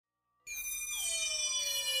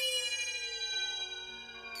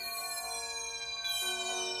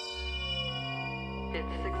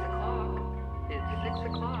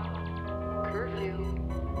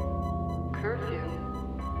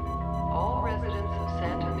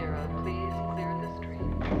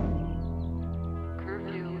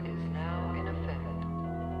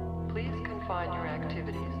confine your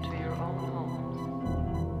activities to your own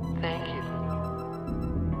homes. Thank you.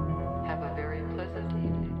 Have a very pleasant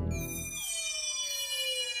evening.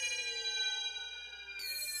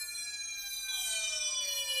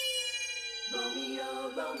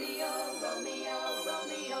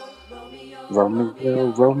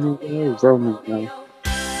 Romeo, Romeo, Romeo.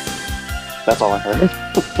 That's all I heard.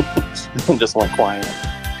 Just went quiet.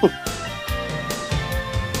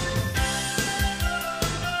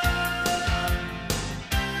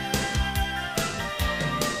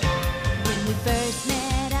 When we first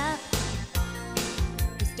met up,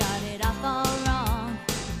 we started off all wrong,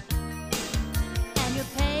 and your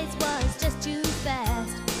pace was just too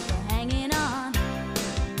fast for hanging on.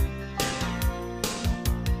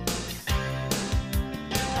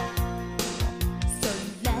 So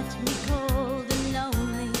you left me cold and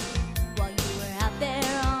lonely while you were out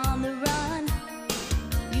there on the run.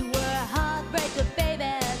 You were a heartbreaker,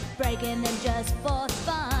 baby, breaking them just for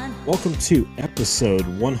fun. Welcome to episode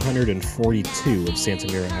 142 of Santa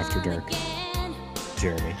Mira After Dark.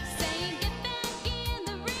 Jeremy.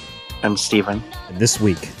 I'm Steven. And this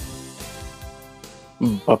week,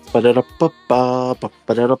 we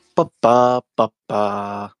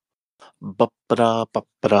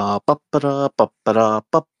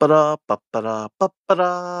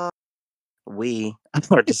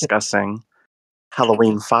are discussing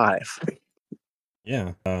Halloween 5.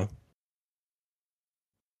 yeah,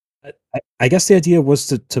 I guess the idea was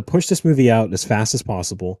to push this movie out as fast as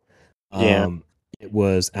possible. Yeah. It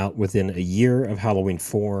was out within a year of Halloween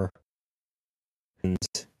 4. And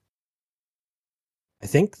I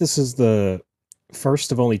think this is the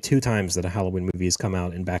first of only 2 times that a Halloween movie has come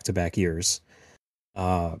out in back-to-back years.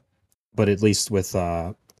 But at least with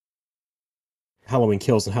Halloween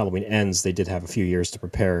Kills and Halloween Ends, they did have a few years to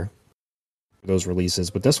prepare for those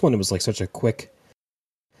releases. But this one, it was like such a quick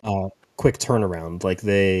turnaround. Like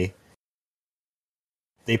they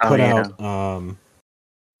put out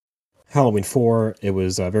Halloween 4. It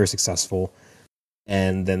was very successful,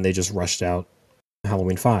 and then they just rushed out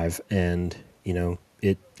Halloween 5, and you know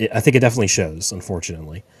it I think it definitely shows,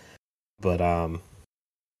 unfortunately. But I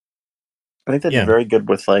think they did very good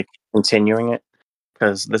with like continuing it,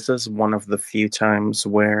 because this is one of the few times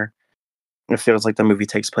where it feels like the movie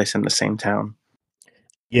takes place in the same town.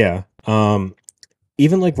 Yeah.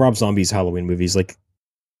 Even like Rob Zombie's Halloween movies, like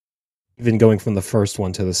even going from the first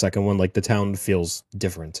one to the second one, like the town feels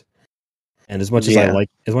different. And as much as I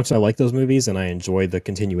like those movies and I enjoy the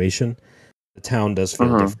continuation, the town does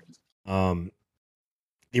feel different.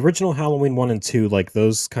 The original Halloween 1 and 2, like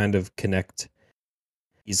those kind of connect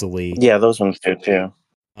easily. Yeah, those ones do too.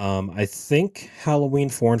 I think Halloween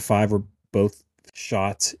 4 and 5 were both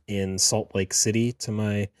shot in Salt Lake City. If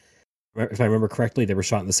I remember correctly, they were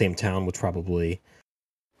shot in the same town, which probably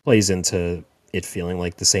plays into it feeling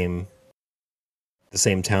like the same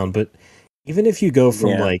town. But even if you go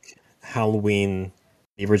from like Halloween,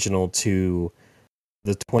 the original, to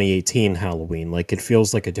the 2018 Halloween, like it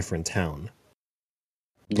feels like a different town.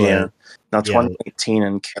 Now 2018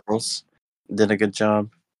 and Kills did a good job.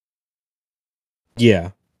 Yeah.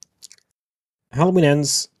 Halloween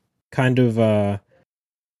Ends kind of iffy.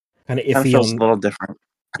 It feels a little different.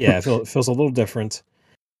 Yeah, it feels a little different.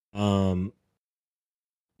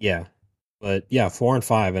 Yeah. But yeah, 4 and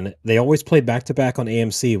 5, and they always played back to back on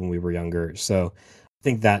AMC when we were younger. So I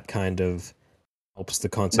think that kind of helps the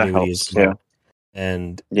continuity as well.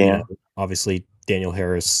 And you know, obviously Daniel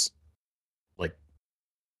Harris, like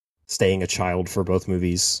staying a child for both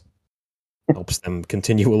movies, helps them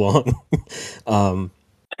continue along. You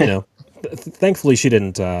know, thankfully she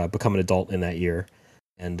didn't become an adult in that year,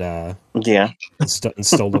 and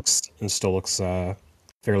still looks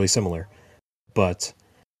fairly similar. But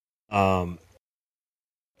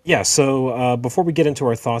so before we get into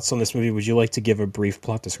our thoughts on this movie, would you like to give a brief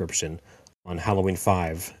plot description on Halloween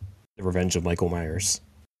 5, The Revenge of Michael Myers?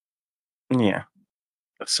 Yeah.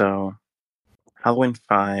 So Halloween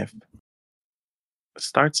 5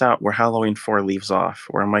 starts out where Halloween 4 leaves off,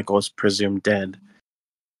 where Michael is presumed dead.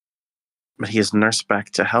 But he is nursed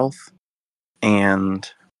back to health, and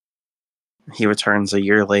he returns a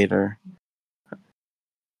year later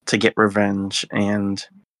to get revenge and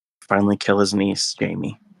finally kill his niece,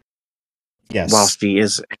 Jamie. Yes. While she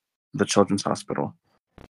is in the children's hospital.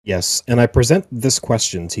 Yes, and I present this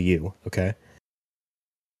question to you, okay?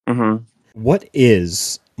 Mm-hmm. What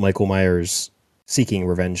is Michael Myers seeking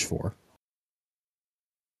revenge for?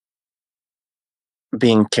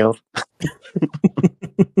 Being killed.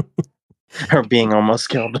 Or being almost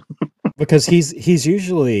killed. Because he's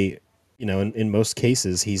usually, you know, in most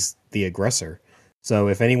cases, he's the aggressor. So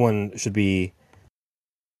if anyone should be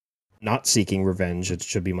not seeking revenge, it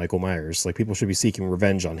should be Michael Myers. Like, people should be seeking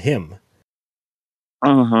revenge on him.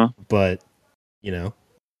 But, you know,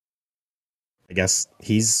 I guess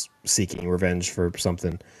he's seeking revenge for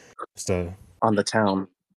something. Just on the town.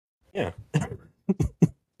 Yeah.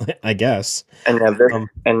 I guess. And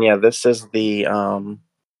this is the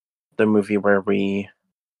movie where we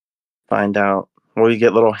find out, we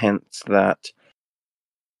get little hints that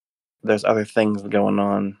there's other things going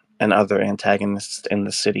on and other antagonists in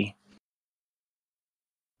the city.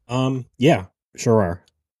 Yeah, sure are.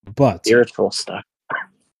 But spiritual stuff.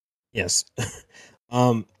 Yes.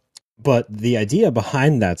 But the idea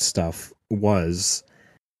behind that stuff was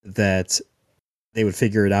that they would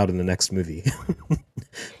figure it out in the next movie.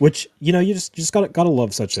 Which, you know, you just gotta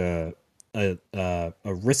love such a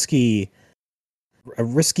risky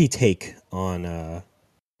take on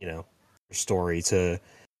you know, story, to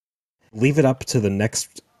leave it up to the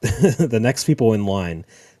next the next people in line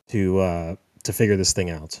to figure this thing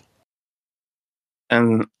out.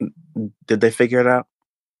 And did they figure it out?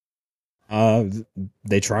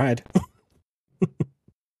 They tried.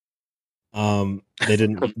 They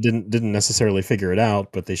didn't necessarily figure it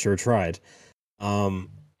out, but they sure tried. But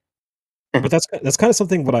that's kind of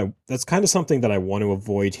something that I want to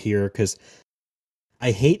avoid here, because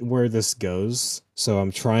I hate where this goes. So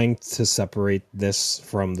I'm trying to separate this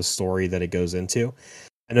from the story that it goes into.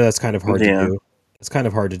 I know that's kind of hard to do. It's kind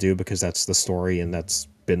of hard to do because that's the story, and that's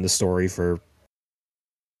been the story for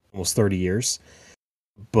almost 30 years.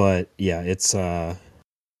 But yeah, it's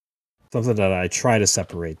something that I try to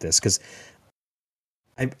separate this, because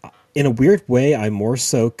in a weird way, I more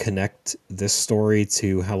so connect this story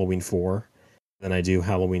to Halloween 4 than I do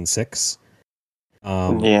Halloween 6.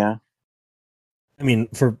 Yeah. I mean,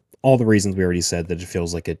 for all the reasons we already said, that it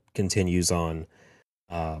feels like it continues on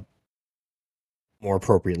more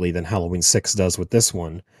appropriately than Halloween 6 does with this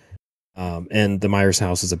one. And the Myers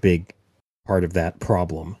house is a big part of that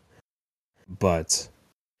problem. But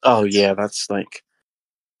oh yeah, that's like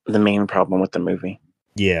the main problem with the movie.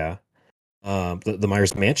 Yeah. The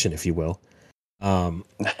Myers mansion, if you will.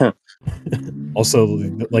 Also,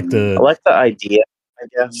 like I like the idea, I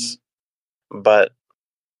guess, but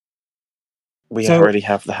we already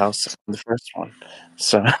have the house in the first one.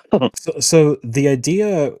 So the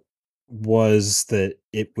idea was that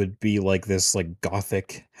it would be like this like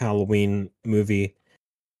gothic Halloween movie,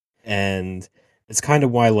 and it's kind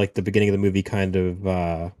of why like the beginning of the movie kind of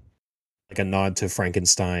like a nod to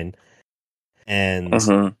Frankenstein, and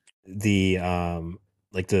the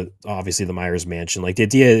like the obviously the Myers mansion. Like, the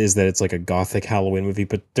idea is that it's like a gothic Halloween movie,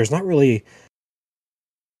 but there's not really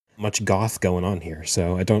much goth going on here,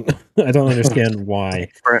 so I don't understand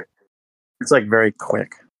why. It's like very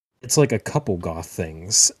quick. It's like a couple goth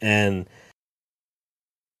things, and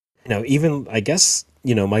you know, even I guess,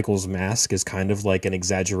 you know, Michael's mask is kind of like an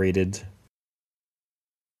exaggerated,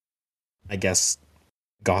 I guess,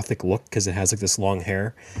 gothic look because it has like this long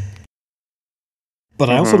hair. But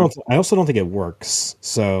I also don't think it works,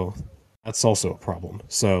 so that's also a problem.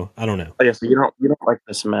 So I don't know. Oh, yeah, so you don't like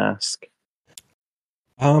this mask?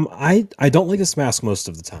 I don't like this mask most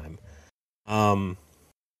of the time.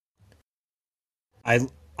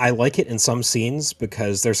 I like it in some scenes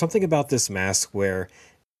because there's something about this mask where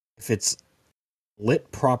if it's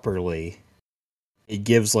lit properly, it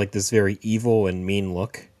gives like this very evil and mean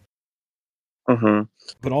look.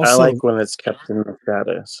 But also, I like when it's kept in the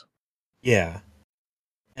shadows. Yeah.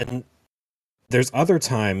 And there's other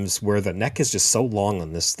times where the neck is just so long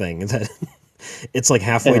on this thing that it's like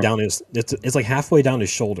halfway down his it's like halfway down his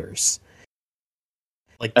shoulders.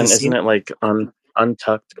 Like, and isn't it like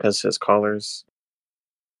untucked because his collar's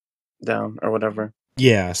down or whatever?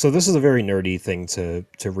 Yeah, so this is a very nerdy thing to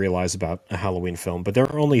realize about a Halloween film, but there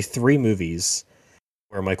are only 3 movies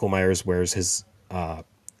where Michael Myers wears his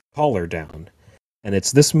collar down. And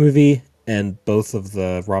it's this movie and both of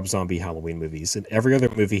the Rob Zombie Halloween movies. In every other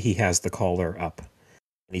movie, he has the collar up,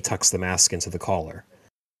 and he tucks the mask into the collar.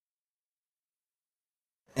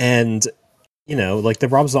 And, you know, like the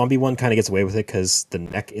Rob Zombie one kind of gets away with it because the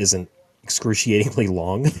neck isn't excruciatingly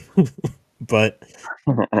long. But,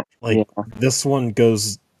 like, this one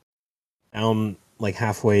goes down, like,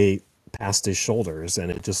 halfway past his shoulders,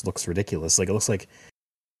 and it just looks ridiculous. Like, it looks like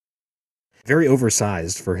very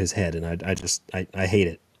oversized for his head, and I hate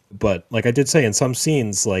it. But like I did say, in some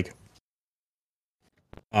scenes, like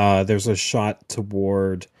there's a shot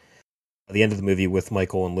toward the end of the movie with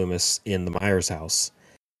Michael and Loomis in the Myers house,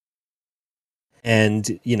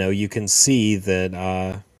 and you know, you can see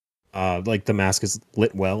that like the mask is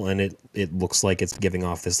lit well, and it looks like it's giving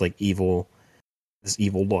off this like evil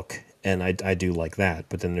look, and I do like that.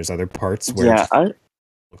 But then there's other parts where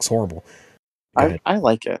Looks horrible. Go ahead. I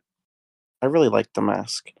like it. I really like the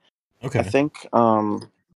mask. Okay. I think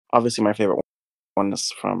obviously my favorite one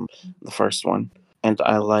is from the first one, and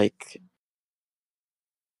I like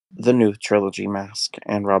the new trilogy mask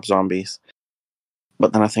and Rob Zombie's.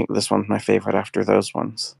 But then I think this one's my favorite after those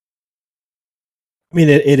ones. I mean,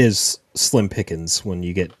 it is slim pickings when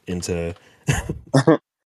you get into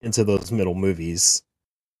into those middle movies.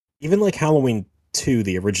 Even like Halloween 2,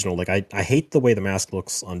 the original, like I hate the way the mask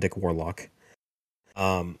looks on Dick Warlock.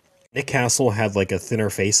 Nick Castle had like a thinner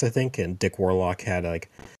face, I think, and Dick Warlock had like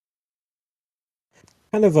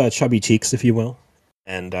kind of chubby cheeks, if you will.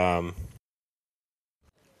 And yeah,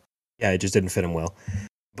 it just didn't fit him well.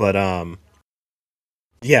 But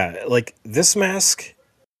yeah, like this mask,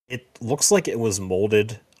 it looks like it was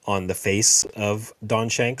molded on the face of Don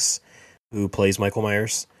Shanks, who plays Michael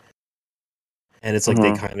Myers. And it's like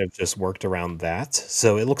they kind of just worked around that.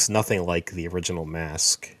 So it looks nothing like the original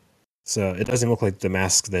mask. So it doesn't look like the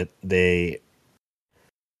mask that they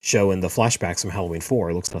show in the flashbacks from Halloween 4.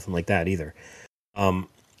 It looks nothing like that either.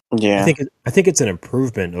 Yeah. I think it's an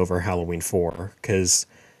improvement over Halloween 4 because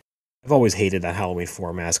I've always hated that Halloween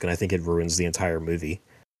 4 mask, and I think it ruins the entire movie.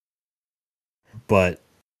 But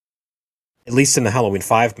at least in the Halloween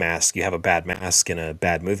 5 mask, you have a bad mask in a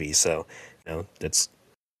bad movie, so you know it's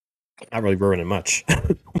not really ruining much.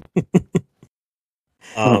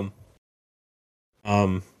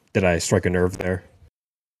 Did I strike a nerve there?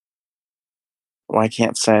 Well, I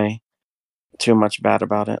can't say too much bad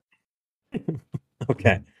about it.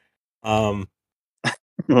 Okay.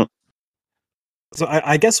 So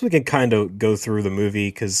I guess we can kind of go through the movie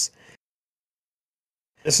because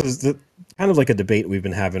this is kind of like a debate we've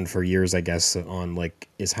been having for years, I guess, on like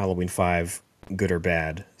is Halloween 5 good or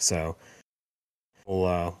bad. So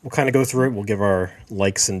we'll kind of go through it. We'll give our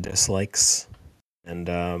likes and dislikes, and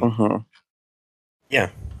yeah.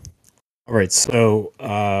 All right. So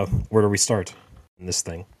where do we start in this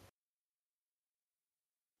thing?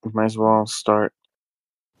 Might as well start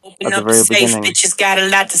Open at the up very the safe, beginning. bitches got a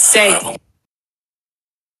lot to say.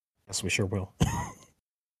 Yes, we sure will.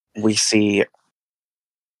 We see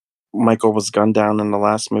Michael was gunned down in the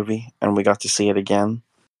last movie, and we got to see it again.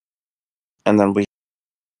 And then we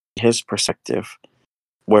see his perspective,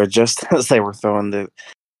 where just as they were throwing the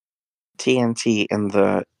TNT in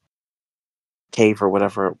the cave or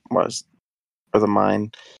whatever it was, or the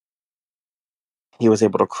mine, he was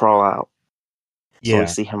able to crawl out. So we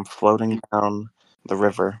see him floating down the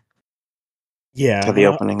river. Yeah, to the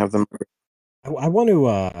opening of the movie. I want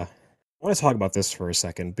to talk about this for a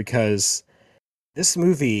second because this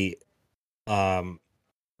movie, you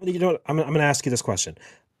know, I'm going to ask you this question: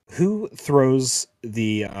 who throws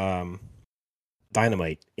the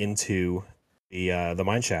dynamite into the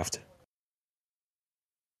mine shaft?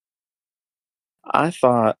 I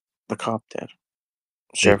thought the cop did.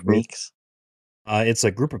 Sheriff Meeks. It's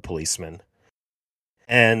a group of policemen,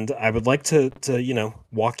 and I would like to you know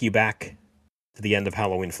walk you back to the end of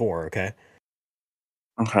Halloween 4. Okay.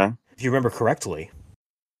 Okay. If you remember correctly,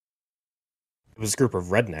 it was a group of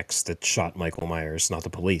rednecks that shot Michael Myers, not the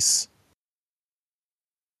police.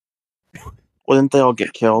 Well, didn't they all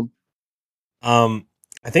get killed? I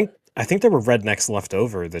think there were rednecks left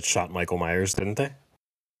over that shot Michael Myers, didn't they?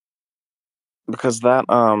 Because that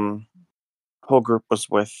whole group was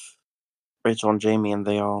with Rachel and Jamie, and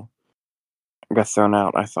they all got thrown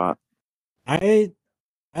out. I thought.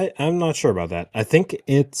 I'm not sure about that. I think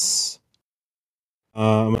it's.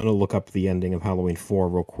 I'm gonna look up the ending of Halloween 4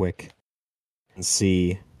 real quick and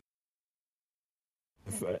see.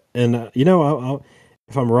 You know, I'll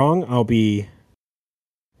if I'm wrong, I'll be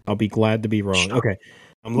glad to be wrong. Okay,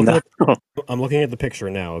 I'm looking at the picture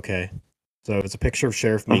now. Okay, so it's a picture of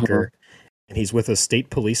Sheriff Meeker, and he's with a state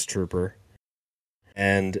police trooper,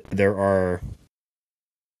 and there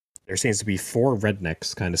seems to be 4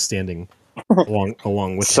 rednecks kind of standing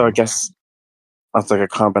along with him. So I guess that's like a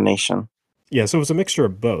combination. Yeah, so it was a mixture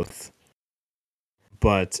of both.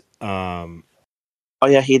 But oh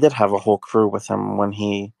yeah, he did have a whole crew with him when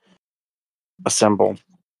he assembled.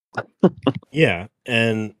 Yeah,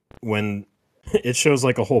 and when it shows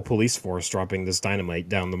like a whole police force dropping this dynamite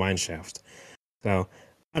down the mine shaft. So,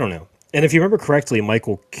 I don't know. And if you remember correctly,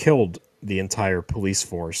 Michael killed the entire police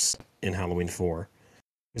force in Halloween 4.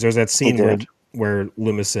 Because there's that scene where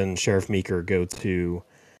Loomis and Sheriff Meeker go to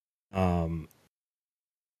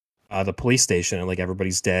the police station and like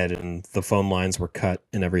everybody's dead and the phone lines were cut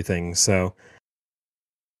and everything. So,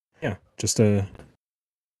 yeah, just a...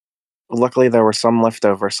 Luckily, there were some left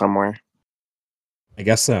over somewhere. I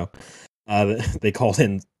guess so. They called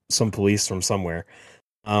in some police from somewhere.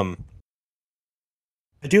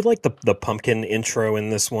 I do like the pumpkin intro in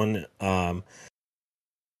this one. Mm-hmm.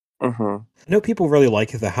 I know people really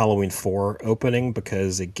like the Halloween 4 opening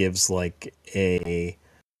because it gives like a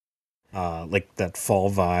like that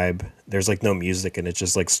fall vibe. There's like no music and it's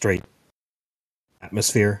just like straight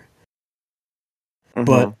atmosphere.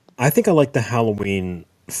 But Mm-hmm. I think I like the Halloween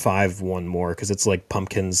 5 one more because it's like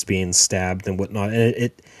pumpkins being stabbed and whatnot. And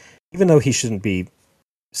it even though he shouldn't be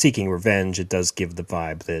seeking revenge, it does give the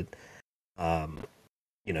vibe that um,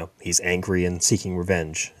 he's angry and seeking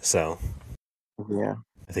revenge. So Yeah.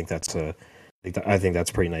 I think I think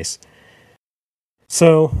that's pretty nice.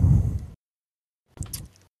 So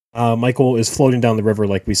Michael is floating down the river,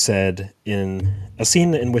 like we said, in a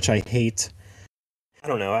scene in which I hate. I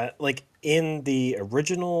don't know, like in the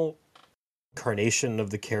original incarnation of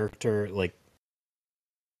the character, like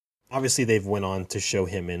obviously they've went on to show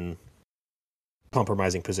him in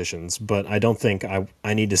compromising positions, but I don't think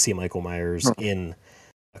I need to see Michael Myers in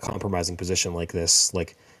a compromising position like this,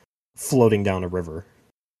 like floating down a river.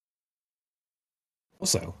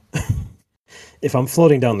 Also, if I'm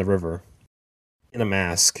floating down the river in a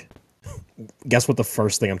mask, guess what the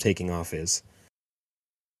first thing I'm taking off is?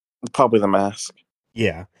 Probably the mask.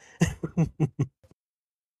 Yeah.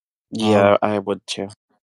 Yeah, I would too.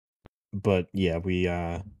 But yeah, we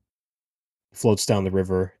floats down the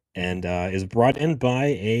river and is brought in by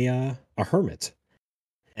a hermit.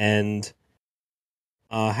 And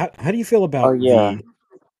how do you feel Oh about yeah, the?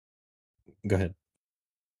 Go ahead.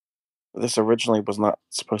 this originally was not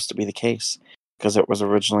supposed to be the case because it was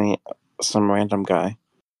originally some random guy.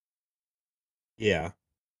 Yeah,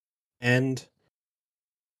 and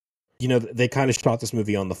they kind of shot this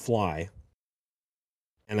movie on the fly,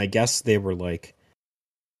 and I guess they were like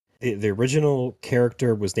the original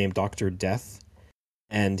character was named Doctor Death,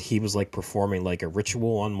 and he was like performing like a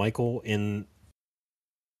ritual on Michael in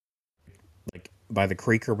like by the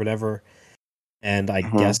creek or whatever. And I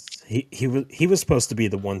Mm-hmm. guess he was supposed to be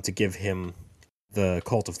the one to give him the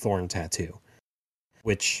Cult of Thorn tattoo,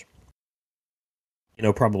 which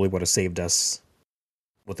probably would have saved us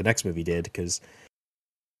what the next movie did, because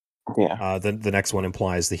Yeah. the next one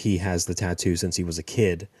implies that he has the tattoo since he was a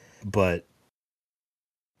kid. But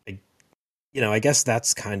I guess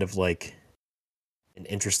that's kind of like an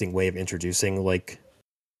interesting way of introducing like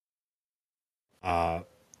uh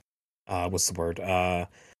what's the word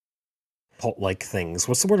cult like things.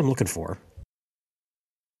 What's the word I'm looking for?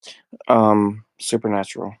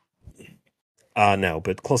 Supernatural. No,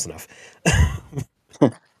 but close enough.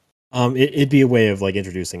 It'd be a way of like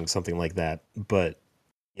introducing something like that, but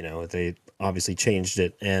they obviously changed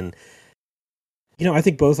it, and I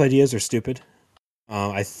think both ideas are stupid.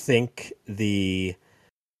 I think the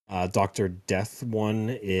Doctor Death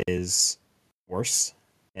one is worse,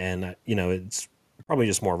 and it's probably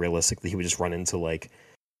just more realistic that he would just run into like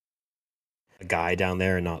a guy down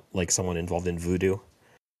there and not like someone involved in voodoo.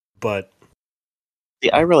 But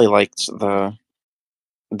Yeah, I really liked the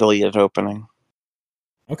deleted opening.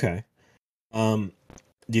 okay, um,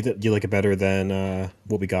 do you like it better than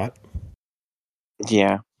what we got?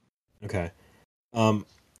 Yeah. Okay, um,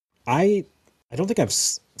 I I don't think I've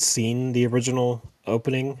seen the original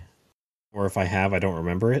opening, or if I have, I don't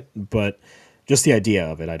remember it. But just the idea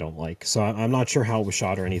of it, I don't like. So I'm not sure how it was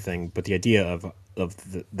shot or anything, but the idea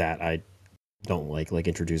of that I don't like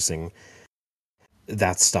introducing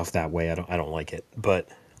that stuff that way. I don't like it. But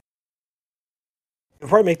it'll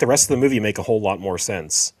probably make the rest of the movie make a whole lot more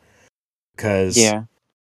sense because Yeah.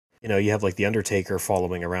 you have like the Undertaker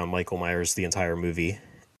following around Michael Myers the entire movie,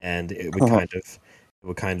 and it would kind of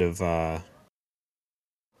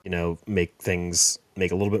make things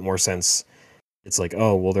make a little bit more sense. It's like,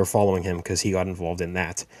 oh well, they're following him because he got involved in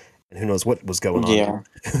that, and who knows what was going on. Yeah.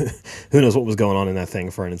 Who knows what was going on in that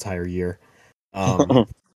thing for an entire year. But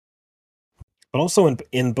also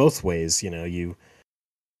in both ways, you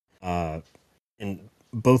in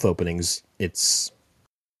both openings, it's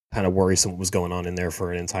kind of worrisome what was going on in there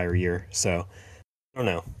for an entire year. So I don't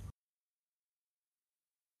know.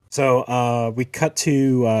 So we cut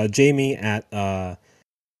to Jamie at the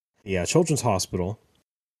children's hospital,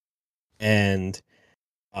 and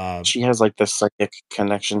She has like this psychic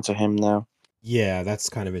connection to him now. yeah, that's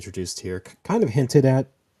kind of introduced here, kind of hinted at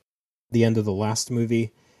the end of the last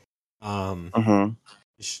movie. Um, Mm-hmm.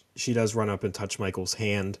 she does run up and touch Michael's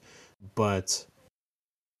hand, but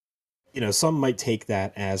some might take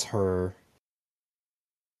that as her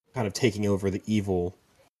kind of taking over the evil.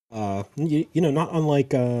 Not unlike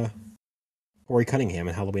Corey Cunningham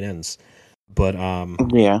in Halloween Ends, but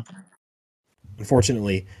Yeah.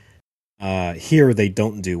 unfortunately, here they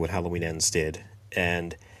don't do what Halloween Ends did,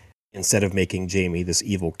 and instead of making Jamie this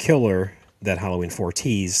evil killer, that Halloween 4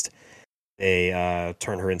 teased, they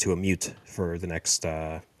turn her into a mute for the next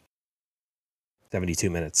 72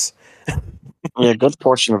 minutes. Yeah, a good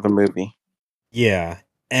portion of the movie. Yeah,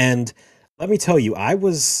 and let me tell you, I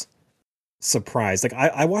was surprised. Like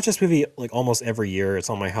I watch this movie like almost every year. It's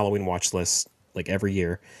on my Halloween watch list like every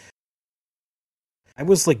year. I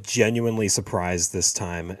was like genuinely surprised this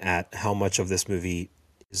time at how much of this movie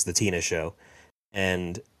is the Tina show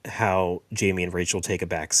and how Jamie and Rachel take a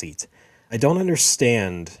back seat. I don't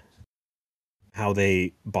understand how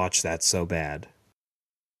they botch that so bad.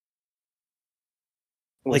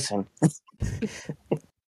 Like, Listen,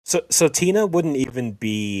 so Tina wouldn't even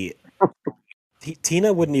be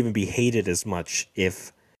hated as much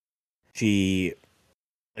if she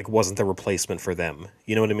like wasn't the replacement for them.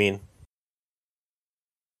 You know what I mean?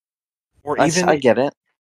 Or I get it.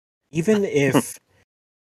 even if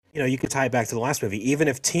you could tie it back to the last movie. Even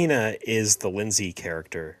if Tina is the Lindsay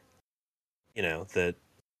character, that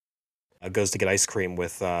goes to get ice cream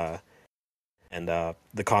with and the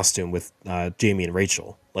costume with Jamie and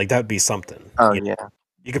Rachel, like that would be something. Oh yeah,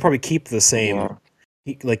 You could probably keep the same,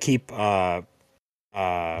 yeah. keep uh,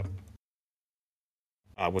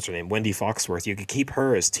 what's her name, Wendy Foxworth. You could keep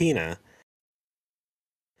her as Tina,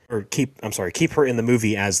 or keep her in the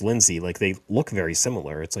movie as Lindsay. Like they look very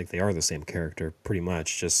similar. It's like they are the same character pretty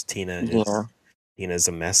much. Just Tina's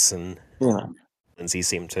a mess, and Yeah. Lindsay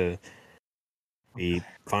seemed to be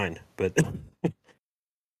fine. But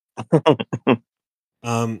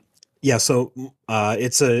yeah. So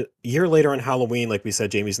it's a year later on Halloween. Like we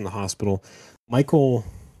said, Jamie's in the hospital. Michael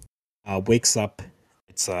wakes up.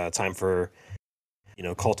 It's time for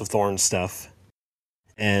Cult of Thorns stuff,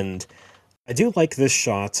 and I do like this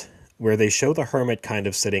shot where they show the hermit kind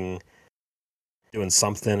of sitting doing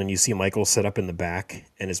something, and you see Michael sit up in the back,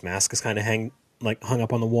 and his mask is kind of hung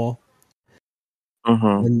up on the wall.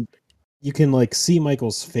 Mm-hmm. And you can like see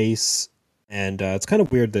Michael's face, and it's kind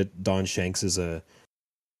of weird that Don Shanks is a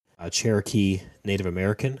Cherokee Native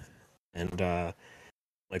American, and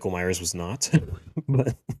Michael Myers was not.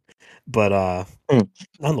 but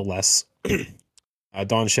nonetheless,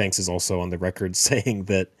 Don Shanks is also on the record saying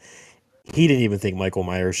that he didn't even think Michael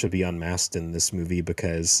Myers should be unmasked in this movie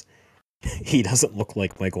because he doesn't look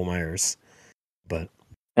like Michael Myers. And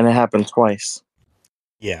it happened twice.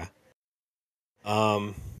 Yeah.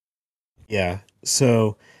 Yeah.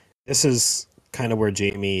 So this is kind of where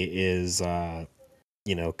Jamie is, kind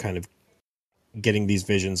of getting these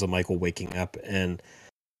visions of Michael waking up. And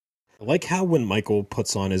I like how when Michael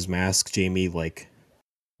puts on his mask, Jamie like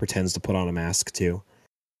pretends to put on a mask too.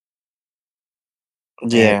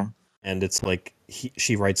 Yeah. And it's like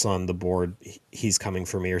she writes on the board, "He's coming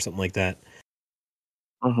for me" or something like that.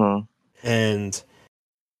 Mm-hmm. And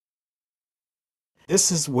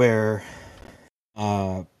this is where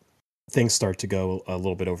things start to go a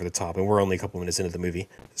little bit over the top, and we're only a couple minutes into the movie.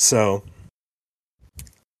 So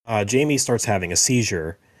Jamie starts having a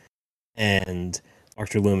seizure, and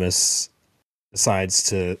Dr. Loomis decides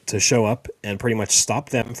to show up and pretty much stop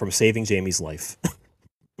them from saving Jamie's life.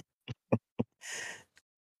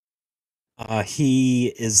 He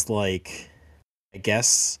is like, I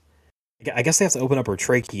guess they have to open up her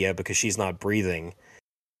trachea because she's not breathing.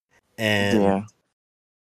 And Yeah.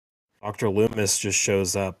 Dr. Loomis just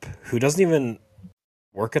shows up, who doesn't even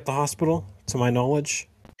work at the hospital, to my knowledge.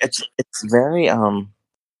 It's very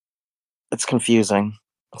it's confusing.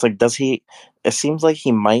 It's like, does he? It seems like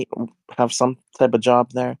he might have some type of job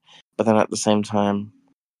there, but then at the same time,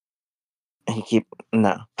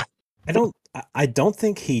 no. I don't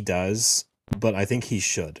think he does, but I think he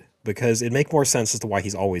should, because it'd make more sense as to why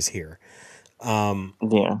he's always here.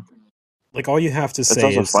 Yeah. Like all you have to It's say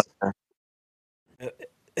also is funnier.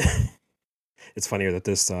 it's funnier that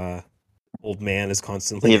this old man is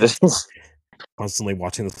constantly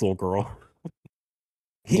watching this little girl.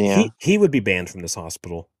 He would be banned from this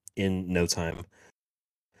hospital in no time.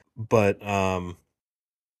 But I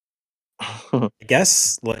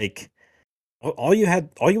guess like all you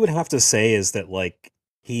would have to say is that like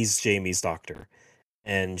he's Jamie's doctor,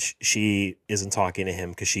 and she isn't talking to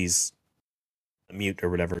him because she's a mute or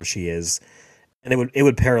whatever she is, and it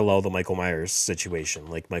would parallel the Michael Myers situation.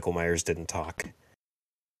 Like Michael Myers didn't talk,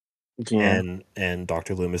 and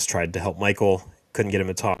Dr. Loomis tried to help Michael, couldn't get him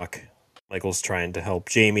to talk. Michael's trying to help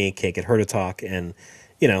Jamie, can't get her to talk, and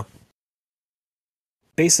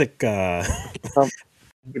basic.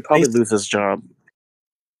 He'd probably lose his job.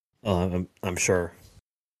 I'm sure,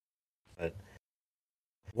 but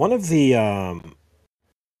one of the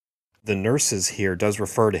nurses here does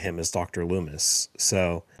refer to him as Dr. Loomis.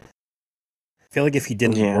 So I feel like if he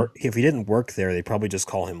didn't work there, they probably just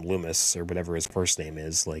call him Loomis or whatever his first name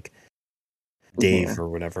is. Like Dave or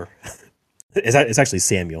whatever. It's actually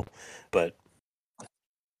Samuel, but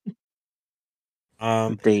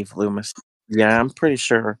Dave Loomis. Yeah, I'm pretty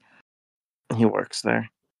sure he works there.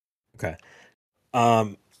 Okay.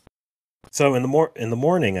 So in the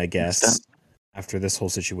morning, I guess, after this whole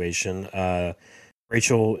situation,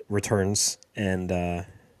 Rachel returns and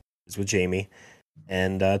is with Jamie,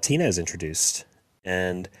 and Tina is introduced,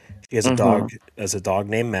 and she has a dog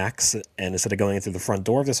named Max, and instead of going through the front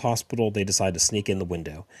door of this hospital, they decide to sneak in the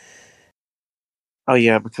window. Oh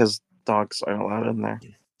yeah, because dogs aren't allowed in there.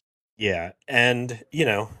 Yeah, and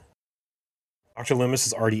Dr. Loomis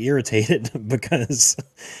is already irritated because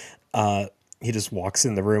he just walks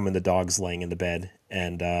in the room and the dog's laying in the bed,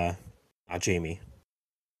 and not Jamie.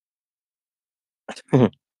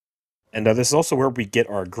 And this is also where we get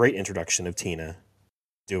our great introduction of Tina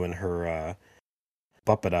doing her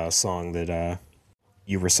Buppet song that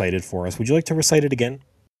you recited for us. Would you like to recite it again?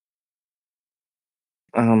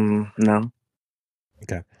 No.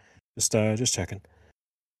 Okay, just checking.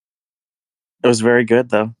 It was very good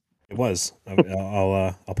though. It was.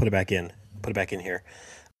 I'll put it back in. Put it back in here.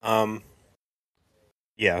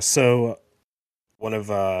 Yeah. So one of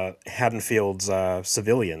Haddonfield's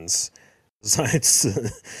civilians decides to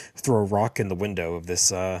throw a rock in the window of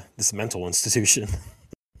this mental institution.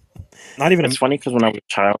 Not even. It's funny because when I was a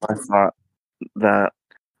child, I thought that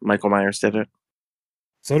Michael Myers did it.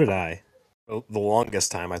 So did I. The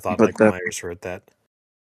longest time I thought Michael Myers wrote that.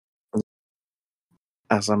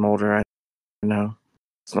 As I'm older, I know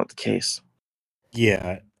it's not the case.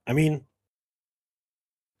 Yeah, I mean,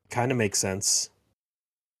 kind of makes sense.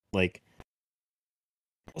 Like,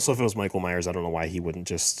 also if it was Michael Myers, I don't know why he wouldn't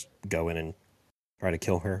just go in and try to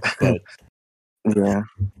kill her. But yeah,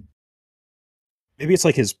 maybe it's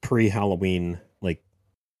like his pre-Halloween like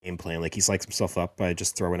game plan. Like he psychs himself up by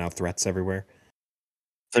just throwing out threats everywhere.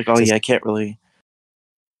 It's like, oh yeah, I can't really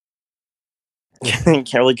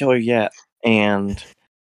kill her yet, and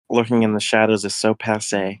lurking in the shadows is so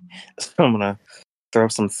passé. So I'm gonna throw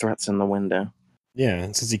some threats in the window. Yeah,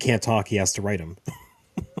 and since he can't talk, he has to write them.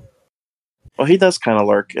 Well, he does kind of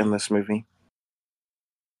lurk in this movie.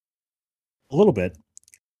 A little bit,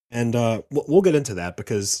 and we'll get into that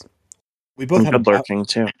because we both had lurking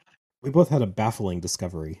too. We both had a baffling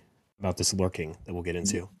discovery about this lurking that we'll get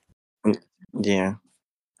into. Yeah,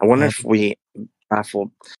 I wonder if we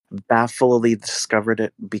baffledly discovered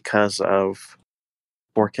it because of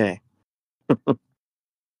 4K.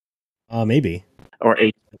 Maybe. Or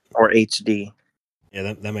HD.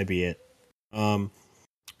 Yeah, that might be it.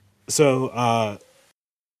 So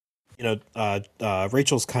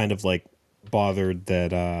Rachel's kind of like bothered that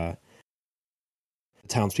the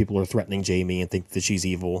townspeople are threatening Jamie and think that she's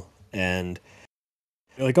evil, and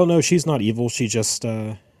they're like, "Oh no, she's not evil. She just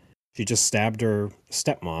stabbed her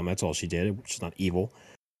stepmom. That's all she did. She's not evil."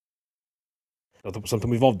 Something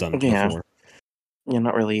we've all done before. Yeah,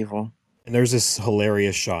 not really evil. And there's this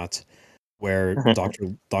hilarious shot where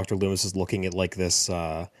Dr. Loomis is looking at like this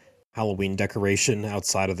Halloween decoration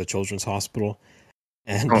outside of the children's hospital.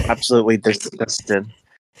 And absolutely disgusted.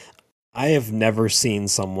 I have never seen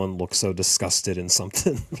someone look so disgusted in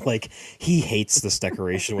something. Like, he hates this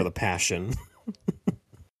decoration with a passion.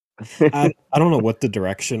 I don't know what the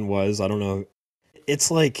direction was. I don't know.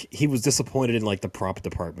 It's like he was disappointed in like the prop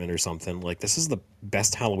department or something. Like, this is the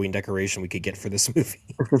best Halloween decoration we could get for this movie.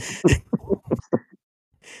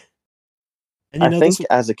 And I think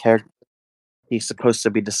as a character, he's supposed to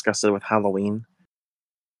be disgusted with Halloween.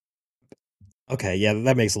 Okay, yeah,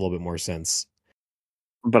 that makes a little bit more sense.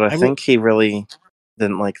 But I think he really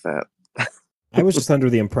didn't like that. I was just under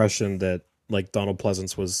the impression that like Donald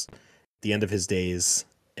Pleasance was the end of his days,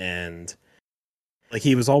 and like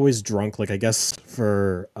he was always drunk. Like I guess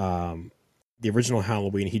for the original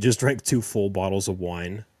Halloween, he just drank 2 full bottles of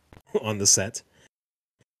wine on the set.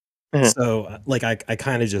 So like I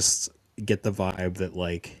kind of just get the vibe that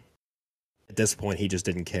like at this point he just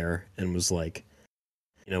didn't care and was like,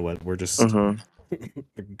 you know what, we're just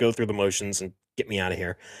go through the motions and get me out of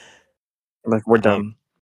here. Like we're done.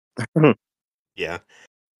 Yeah.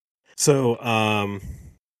 So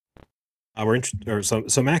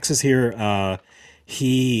so Max is here.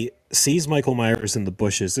 He sees Michael Myers in the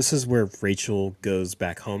bushes. This is where Rachel goes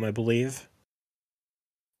back home, I believe.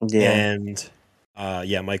 Yeah. And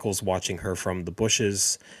Michael's watching her from the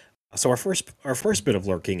bushes. So our first bit of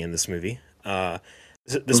lurking in this movie.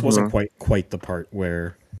 This wasn't quite the part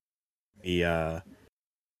where we got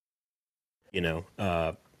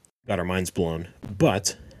our minds blown,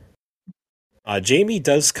 but Jamie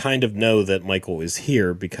does kind of know that Michael is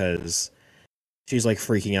here because she's like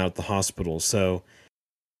freaking out at the hospital. So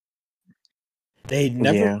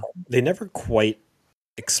They never quite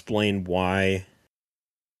explain why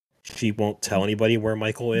she won't tell anybody where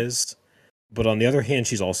Michael is. But on the other hand,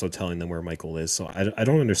 she's also telling them where Michael is. So I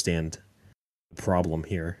don't understand the problem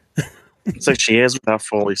here. It's like she is without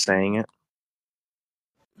fully saying it.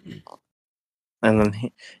 And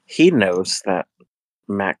then he knows that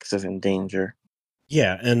Max is in danger.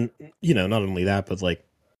 Yeah, and not only that, but like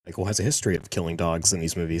Michael has a history of killing dogs in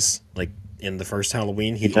these movies. Like in the first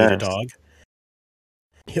Halloween, he ate a dog.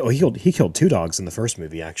 He killed 2 dogs in the first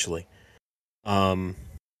movie, actually. Halloween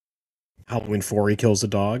 4, he kills a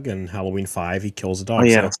dog, and Halloween 5, he kills a dog. Oh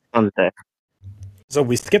yeah, Sunday. So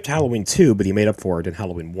we skipped Halloween 2, but he made up for it in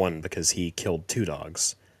Halloween 1 because he killed 2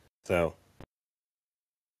 dogs. So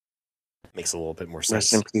makes a little bit more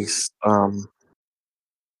sense. Rest in peace.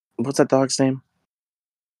 What's that dog's name?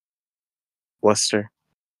 Lester.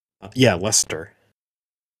 Yeah, Lester.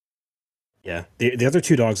 Yeah, the other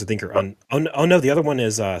 2 dogs I think are oh no, the other one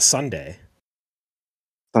is Sunday.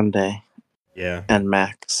 Sunday. Yeah. And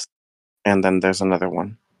Max. And then there's another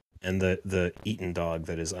one. And the eaten dog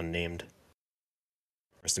that is unnamed.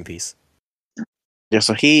 Rest in peace. Yeah,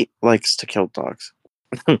 so he likes to kill dogs.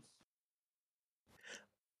 I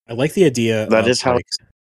like the idea. That is how.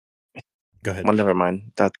 Go ahead. Well, never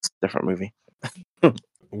mind. That's a different movie.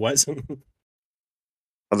 What?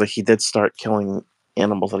 I was like, he did start killing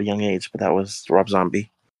animals at a young age, but that was Rob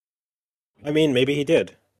Zombie. I mean, maybe he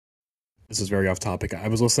did. This is very off topic. I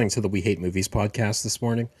was listening to the We Hate Movies podcast this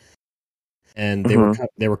morning, and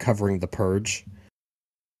they were covering The Purge,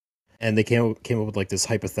 and they came up with like this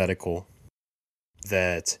hypothetical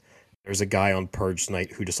that there's a guy on Purge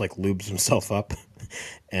night who just like lubes himself up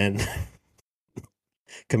and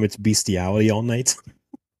commits bestiality all night.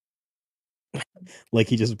 Like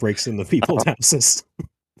he just breaks into people's houses.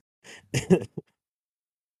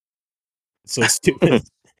 So stupid.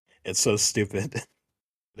 It's so stupid.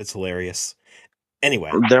 It's hilarious.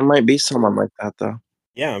 Anyway. There might be someone like that, though.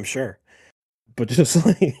 Yeah, I'm sure. But just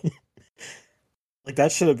like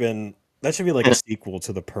that should be like a sequel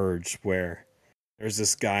to The Purge where there's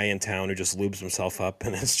this guy in town who just lubes himself up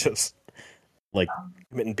and it's just like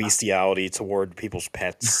committing bestiality toward people's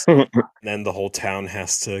pets. And then the whole town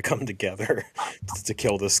has to come together to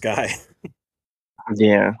kill this guy.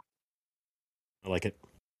 Yeah. I like it.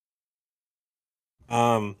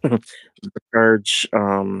 The Purge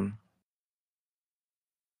 5.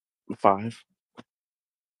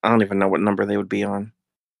 I don't even know what number they would be on.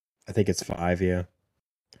 I think it's 5, yeah.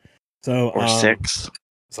 So or 6.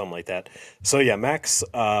 Something like that. So yeah, Max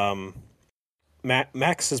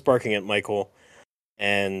Max is barking at Michael,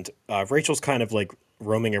 and Rachel's kind of like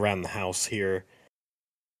roaming around the house here.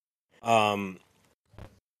 Dr.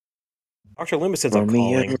 Loomis ends up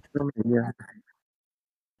calling. Yeah.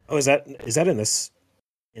 Oh, is that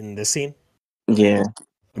in this scene? Yeah.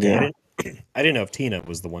 Okay, yeah. I didn't know if Tina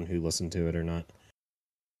was the one who listened to it or not.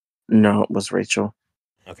 No, it was Rachel.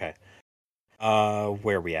 Okay.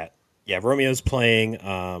 Where are we at? Yeah, Romeo's playing.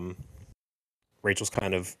 Rachel's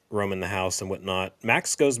kind of roaming the house and whatnot.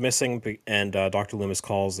 Max goes missing, and Dr. Loomis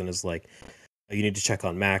calls and is like, "You need to check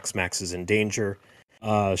on Max. Max is in danger."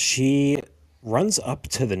 She runs up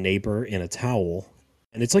to the neighbor in a towel,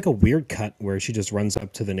 and it's like a weird cut where she just runs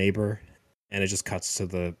up to the neighbor, and it just cuts to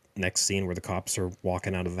the next scene where the cops are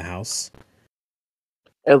walking out of the house.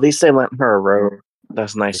 At least they lent her a robe.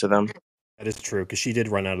 That's nice of them. That is true, because she did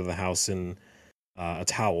run out of the house in a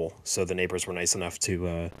towel, so the neighbors were nice enough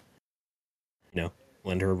to,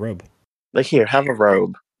 lend her a robe. Like, here, have a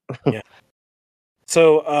robe. Yeah.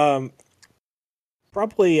 So,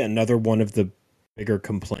 probably another one of the bigger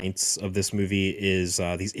complaints of this movie is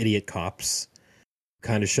these idiot cops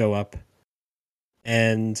kind of show up.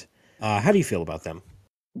 And how do you feel about them?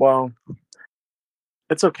 Well,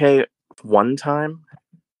 it's okay one time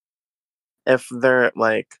if they're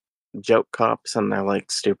like joke cops and they're like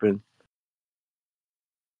stupid.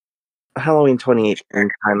 Halloween 2018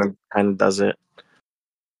 kind of does it.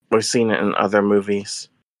 We've seen it in other movies,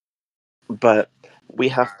 but we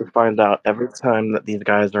have to find out every time that these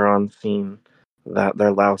guys are on scene that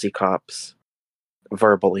they're lousy cops,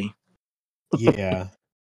 verbally. Yeah.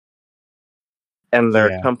 And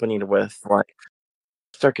they're accompanied with like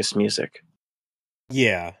circus music.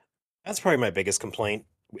 Yeah, that's probably my biggest complaint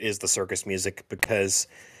is the circus music, because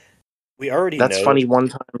we already know. That's funny one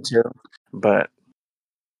time too, but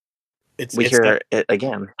we hear it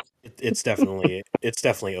again. It's definitely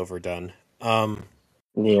overdone.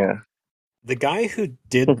 Yeah. The guy who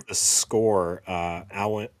did the score,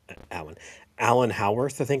 Alan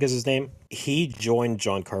Howarth, I think is his name. He joined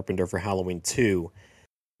John Carpenter for Halloween 2,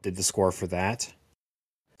 did the score for that.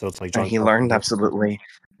 So it's like John And he Carpenter. learned absolutely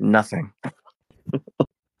nothing.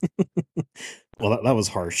 Well, that was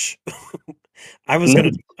harsh. I was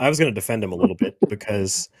gonna defend him a little bit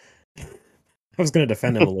because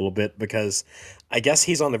I guess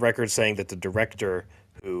he's on the record saying that the director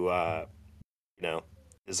who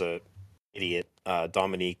is a idiot,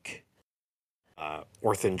 Dominique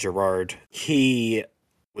Orthan Gerard, he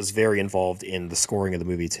was very involved in the scoring of the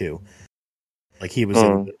movie too. Like he was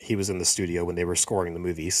in the studio when they were scoring the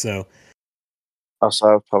movie. So also,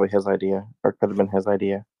 that was probably his idea, or could have been his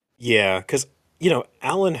idea. yeah, because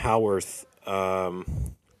Alan Howarth.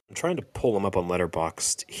 I'm trying to pull him up on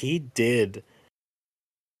Letterboxd. He did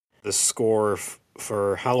the score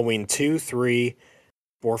for Halloween 2, 3,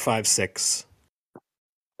 4, 5, 6.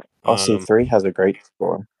 Also, 3 has a great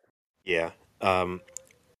score. Yeah.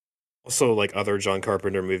 Also, like other John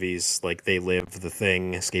Carpenter movies, like They Live, The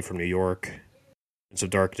Thing, Escape from New York, Into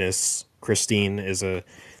Darkness, Christine is a.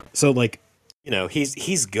 So, like,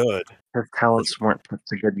 he's good. His talents weren't put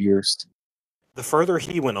to good use. The further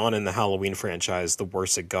he went on in the Halloween franchise, the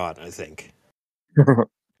worse it got, I think.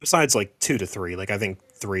 Besides, like, 2 to 3. Like, I think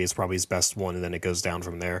 3 is probably his best one, and then it goes down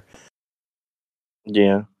from there.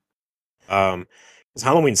 Yeah. Because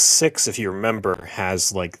Halloween 6, if you remember,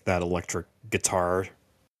 has, like, that electric guitar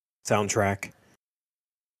soundtrack.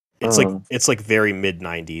 It's like very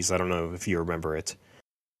mid-90s. I don't know if you remember it.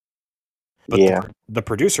 But yeah. The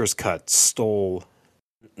producer's cut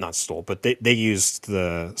but they used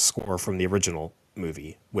the score from the original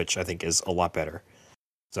movie, which I think is a lot better.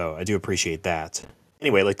 So I do appreciate that.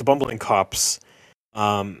 Anyway, like the bumbling cops,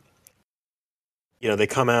 they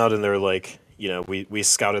come out and they're like, we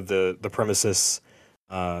scouted the premises,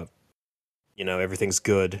 everything's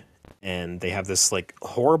good. And they have this like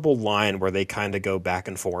horrible line where they kind of go back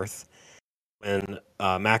and forth. When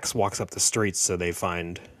Max walks up the streets, so they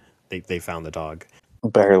found the dog.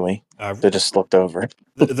 Barely. They just looked over.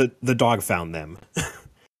 The dog found them.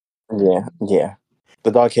 Yeah.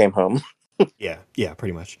 The dog came home. Yeah,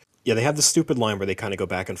 pretty much. Yeah, they have this stupid line where they kind of go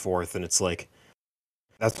back and forth, and it's like,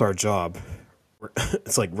 that's our job.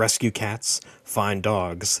 It's like rescue cats, find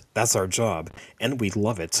dogs. That's our job, and we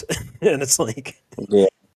love it. And it's like, yeah,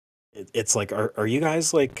 it's like, are you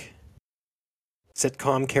guys like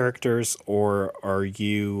sitcom characters, or are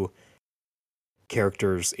you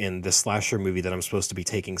characters in this slasher movie that I'm supposed to be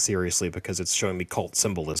taking seriously because it's showing me cult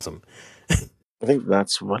symbolism? I think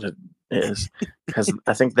that's what it is, because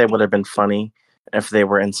I think they would have been funny if they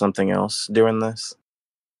were in something else doing this.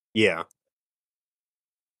 Yeah.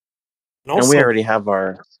 And we already have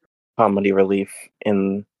our comedy relief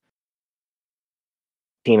in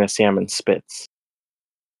Tina Salmon Spitz.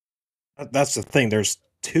 That's the thing. There's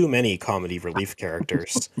too many comedy relief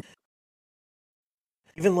characters.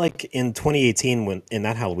 Even like in 2018, when in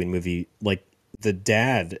that Halloween movie, like the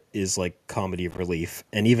dad is like comedy relief,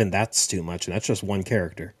 and even that's too much, and that's just one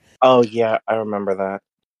character. Oh yeah, I remember that.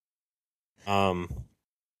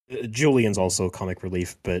 Julian's also comic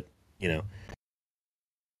relief, but I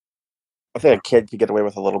think a kid could get away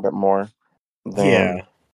with a little bit more. Yeah,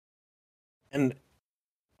 and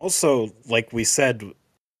also, like we said,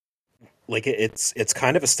 like it's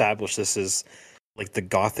kind of established this is like the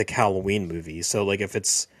gothic Halloween movie. So like if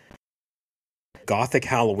it's gothic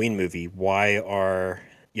Halloween movie, why are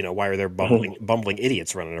there bumbling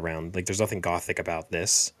idiots running around? Like there's nothing gothic about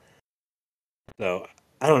this. So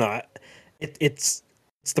I don't know. It's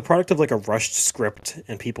the product of like a rushed script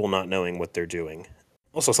and people not knowing what they're doing.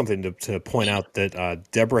 Also, something to point out that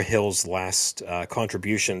Deborah Hill's last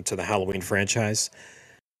contribution to the Halloween franchise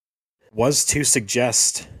was to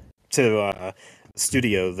suggest to the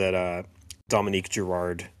studio that Dominique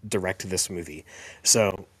Gerard direct this movie.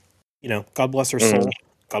 So, God bless her soul.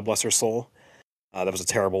 God bless her soul. That was a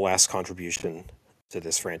terrible last contribution to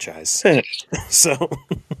this franchise. So,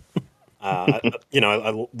 I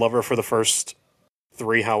love her for the first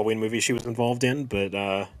 3 Halloween movies she was involved in,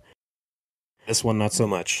 but this one not so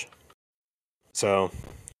much. So,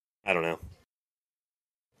 I don't know.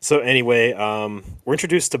 So anyway, we're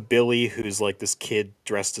introduced to Billy, who's like this kid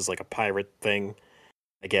dressed as like a pirate thing,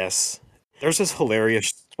 I guess. There's this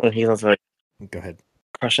hilarious... When he was like... Go ahead.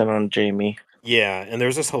 Crushing on Jamie. Yeah, and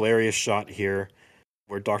there's this hilarious shot here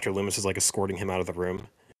where Dr. Loomis is like escorting him out of the room.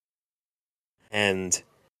 And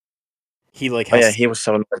he like has... he was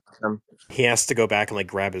so annoyed with him. He has to go back and like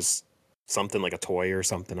grab his something, like a toy or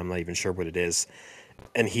something. I'm not even sure what it is.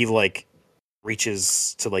 And he like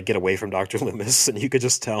reaches to like get away from Dr. Loomis, and you could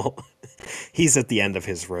just tell he's at the end of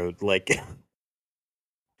his road. Like,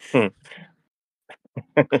 like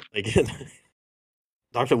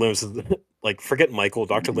Dr. Loomis is like, forget Michael.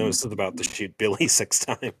 Dr. Loomis is about to shoot Billy 6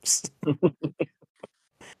 times.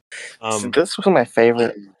 So this was my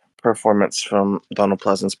favorite performance from Donald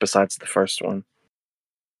Pleasance besides the first one.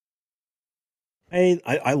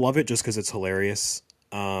 I love it just because it's hilarious.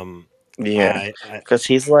 Yeah, because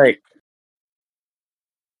he's like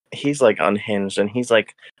unhinged, and he's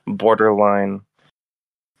like borderline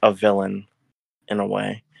a villain in a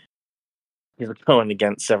way. He's going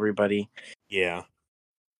against everybody. Yeah.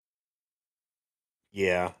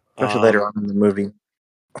 Especially later on in the movie,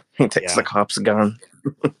 he takes the cop's gun.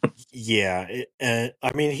 Yeah,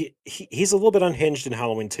 I mean he's a little bit unhinged in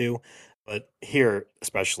Halloween 2, but here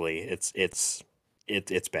especially it's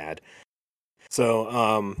bad.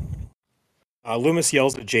 So Loomis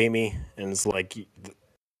yells at Jamie and is like,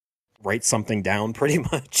 write something down, pretty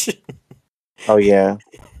much. Oh yeah.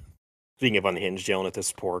 Speaking of unhinged, yelling at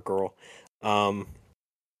this poor girl. Yeah,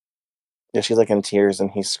 she's like in tears and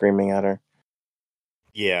he's screaming at her.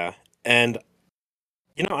 Yeah, and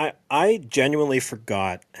you know, I genuinely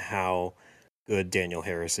forgot how good Danielle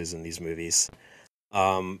Harris is in these movies.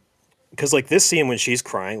 Because like this scene when she's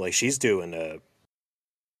crying, like she's doing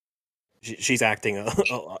she's acting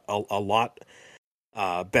a lot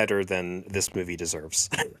better than this movie deserves.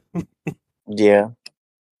 Yeah.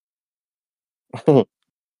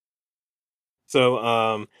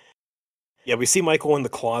 So yeah, we see Michael in the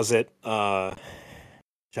closet.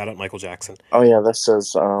 Shout out Michael Jackson. Oh yeah, this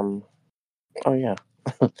is oh yeah.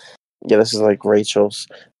 Yeah, this is like Rachel's.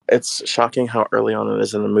 It's shocking how early on it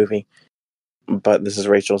is in the movie, but this is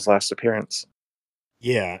Rachel's last appearance.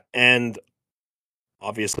 Yeah, and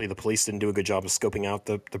obviously the police didn't do a good job of scoping out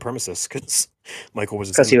the premises because Michael was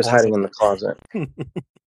Because he was hiding in the closet.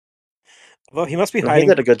 Well, he must be hiding. He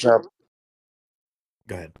did a good job.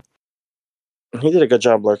 Go ahead. He did a good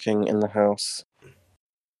job lurking in the house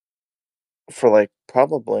for like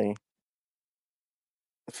probably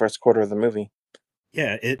the first quarter of the movie.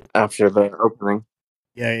 Yeah, after the opening.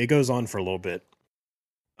 Yeah, it goes on for a little bit.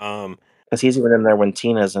 Because he's even in there when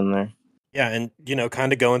Tina's in there. Yeah, and you know,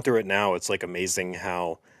 kind of going through it now, it's like amazing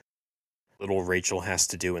how little Rachel has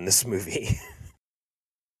to do in this movie.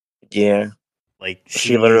 Yeah. Like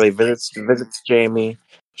she literally visits Jamie.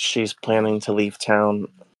 She's planning to leave town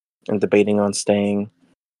and debating on staying.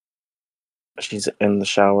 She's in the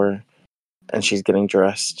shower and she's getting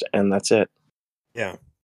dressed, and that's it. Yeah.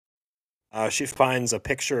 She finds a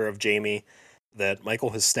picture of Jamie that Michael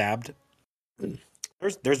has stabbed.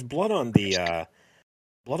 There's blood on the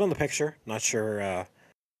picture. Not sure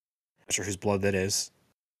whose blood that is.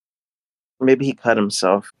 Maybe he cut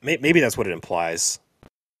himself. Maybe that's what it implies.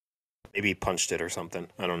 Maybe he punched it or something.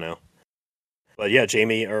 I don't know. But yeah,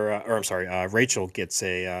 Jamie or I'm sorry, Rachel gets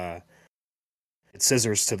it's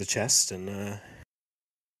scissors to the chest, and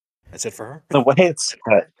that's it for her. The way it's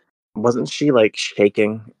cut, wasn't she like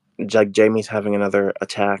shaking? Like Jamie's having another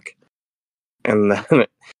attack, and then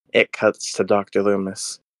it cuts to Dr.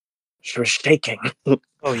 Loomis. She was shaking.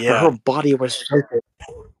 Oh yeah, her body was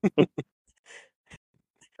shaking.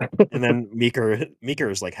 And then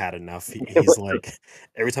Meeker's like had enough. He's like,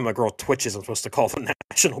 every time a girl twitches, I'm supposed to call the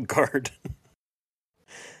National Guard.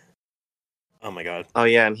 Oh my god. Oh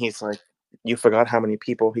yeah, and he's like, you forgot how many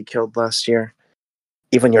people he killed last year?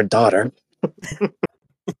 Even your daughter.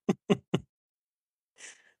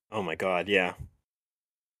 Oh my god, yeah.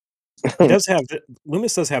 He does have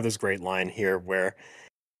Loomis does have this great line here where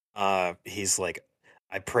he's like,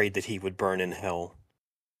 I prayed that he would burn in hell.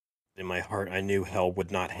 In my heart, I knew hell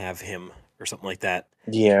would not have him, or something like that.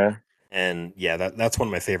 Yeah. And yeah, that's one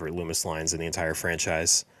of my favorite Loomis lines in the entire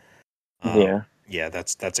franchise. Yeah,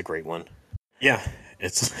 that's a great one. Yeah,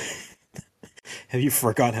 it's. Have you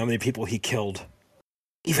forgot how many people he killed?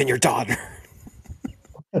 Even your daughter.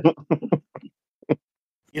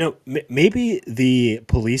 You know, maybe the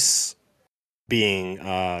police being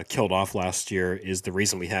killed off last year is the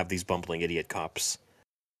reason we have these bumbling idiot cops.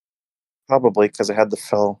 Probably because I had to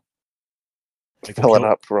fill it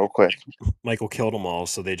up real quick. Michael killed them all,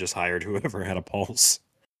 so they just hired whoever had a pulse.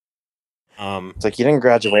 It's like, you didn't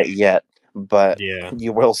graduate yet, but yeah,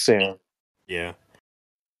 you will soon. Yeah.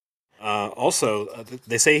 Also,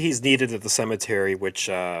 they say he's needed at the cemetery, which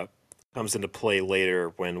comes into play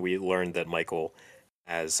later when we learn that Michael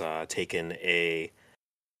has taken a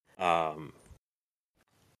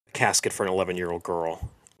casket for an 11-year-old girl,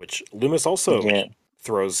 which Loomis also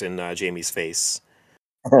throws in Jamie's face.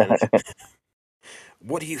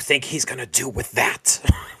 What do you think he's going to do with that?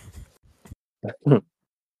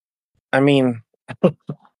 I mean,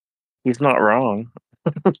 he's not wrong.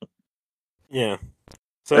 Yeah.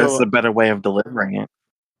 So that's a better way of delivering it.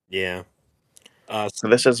 Yeah. So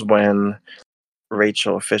this is when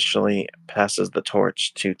Rachel officially passes the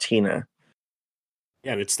torch to Tina.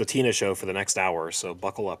 Yeah, and it's the Tina show for the next hour, so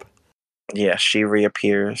buckle up. Yeah, she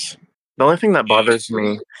reappears. The only thing that bothers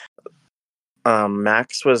me,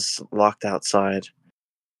 Max was locked outside,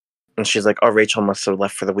 and she's like, "Oh, Rachel must have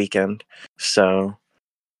left for the weekend, so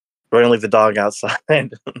we're gonna leave the dog outside."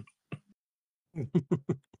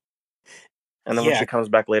 And then when Yeah, she comes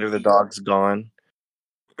back later, the dog's gone.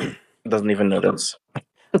 Doesn't even notice.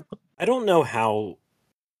 I don't know how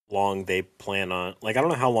long they plan on. Like, I don't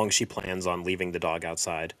know how long she plans on leaving the dog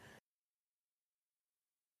outside.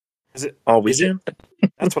 Is it? All Is it? weekend?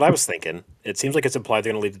 That's what I was thinking. It seems like it's implied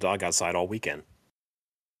they're going to leave the dog outside all weekend.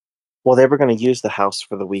 Well, they were gonna use the house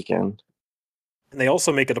for the weekend. And they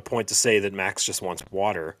also make it a point to say that Max just wants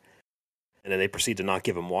water, and then they proceed to not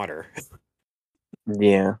give him water.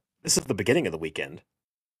 Yeah. This is the beginning of the weekend,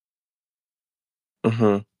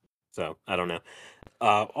 hmm so I don't know.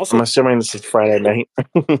 I'm Also, assuming this is Friday night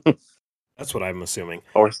that's what I'm assuming.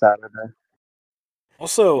 or Saturday.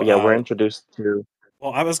 Also, But yeah, we're introduced to.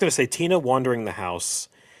 well, I was going to say Tina wandering the house,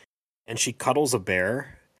 and she cuddles a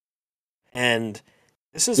bear, and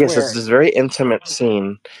this is Yes, it's where this very intimate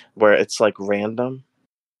scene where it's like random.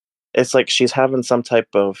 It's like she's having some type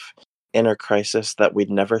of inner crisis that we'd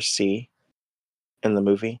never see in the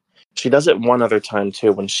movie. She does it one other time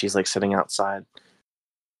too when she's like sitting outside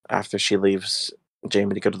after she leaves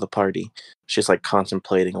Jamie to go to the party. She's like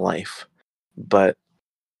contemplating life. But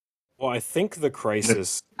well, I think the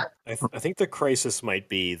crisis, I think the crisis might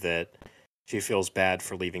be that she feels bad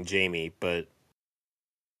for leaving Jamie, but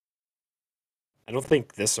I don't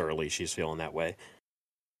think this early she's feeling that way.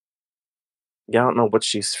 yeah, I don't know what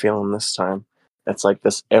she's feeling this time. It's like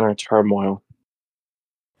this inner turmoil.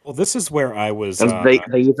 Well, this is where I was. And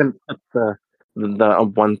they even put the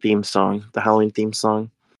one theme song, the Halloween theme song,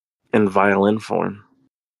 in violin form.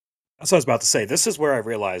 That's what I was about to say. This is where I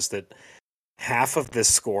realized that half of this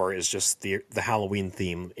score is just the Halloween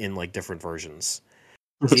theme in like different versions.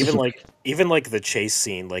 Because even like the chase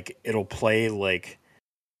scene, like it'll play like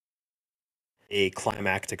a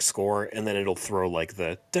climactic score, and then it'll throw like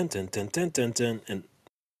the dun dun dun dun dun dun and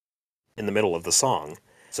in the middle of the song.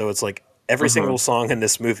 So it's like every single song in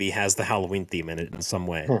this movie has the Halloween theme in it in some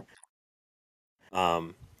way.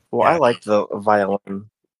 Well, I Yeah, like the violin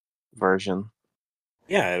version.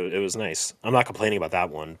 yeah, it was nice. I'm not complaining about that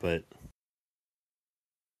one, but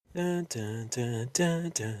dun, dun, dun, dun,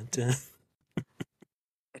 dun, dun.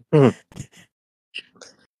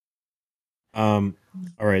 Mhm.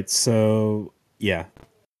 All right, so yeah.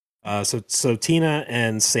 So Tina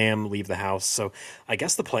and Sam leave the house. So I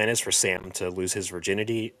guess the plan is for Sam to lose his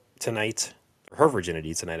virginity tonight, or her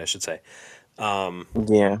virginity tonight, I should say. Um,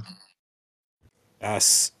 Yeah.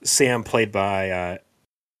 Sam, played by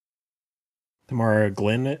Tamara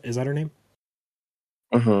Glenn, is that her name?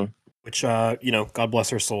 hmm Which, God bless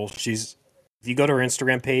her soul. She's if you go to her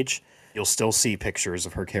Instagram page, you'll still see pictures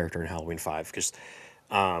of her character in Halloween 5 because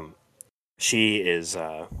um, she is,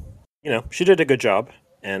 she did a good job,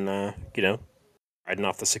 and riding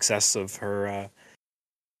off the success of her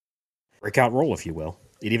breakout role, if you will.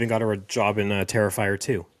 It even got her a job in Terrifier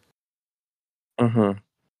 2. hmm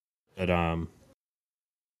But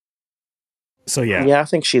so yeah, Yeah, I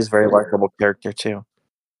think she's a very likable character too.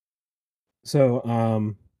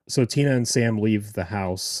 so so Tina and Sam leave the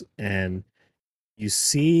house, and you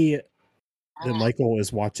see that Michael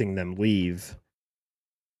is watching them leave,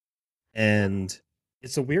 and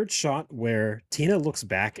it's a weird shot where Tina looks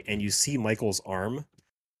back and you see Michael's arm,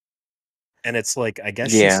 and it's like I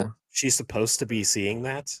guess Yeah. she's supposed to be seeing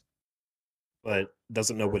that, but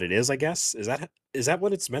doesn't know what it is. I guess is that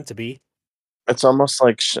what it's meant to be? It's almost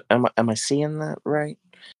like, am I seeing that right?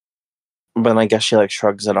 But I guess she like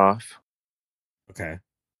shrugs it off. Okay,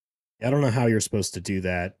 I don't know how you're supposed to do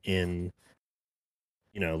that in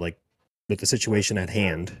like with the situation at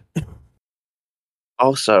hand.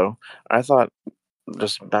 Also, I thought,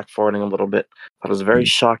 just back forwarding a little bit, it was very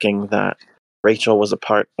shocking that Rachel was a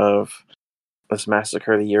part of this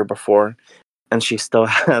massacre the year before, and she still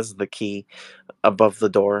has the key above the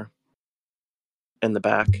door in the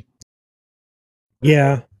back.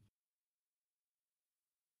 Yeah,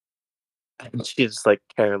 And she's like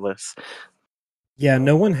careless. yeah.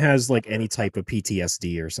 No one has like any type of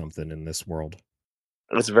PTSD or something in this world.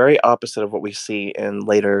 It's very opposite of what we see in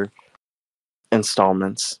later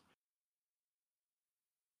installments.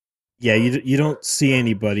 Yeah, you don't see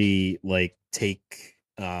anybody like take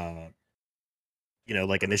like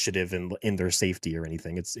initiative in their safety or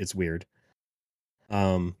anything. It's weird.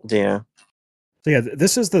 Yeah. So yeah,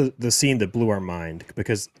 this is the scene that blew our mind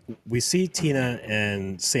because we see Tina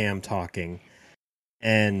and Sam talking,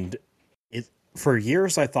 and it for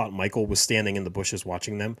years I thought Michael was standing in the bushes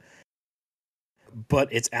watching them, but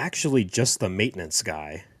it's actually just the maintenance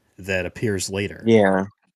guy. that appears later. Yeah.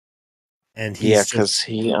 And he's because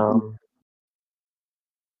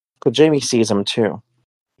but Jamie sees him too.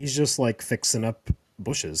 he's just like fixing up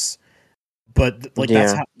bushes. But like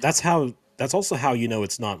Yeah. that's also how you know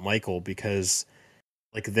it's not Michael, because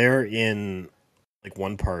like they're in like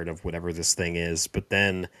one part of whatever this thing is, but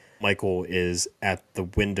then Michael is at the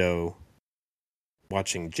window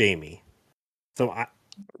watching Jamie. So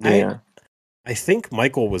Yeah. I think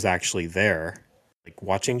Michael was actually there, like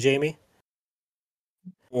watching Jamie.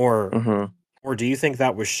 Or Mm-hmm. or do you think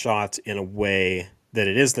that was shot in a way that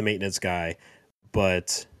it is the maintenance guy,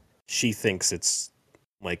 but she thinks it's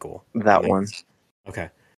Michael? That one. Okay.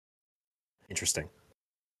 Interesting.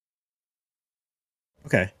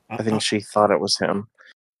 Okay. I think she thought it was him.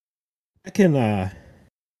 I can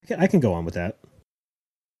I can go on with that.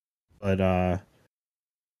 But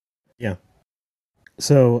yeah.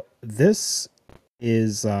 So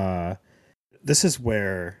is this is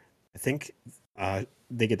where I think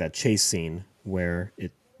they get that chase scene where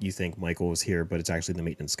you think Michael was here, but it's actually the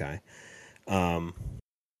maintenance guy. And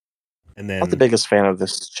I'm then not the biggest fan of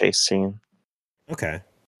this chase scene. okay.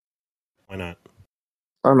 Why not?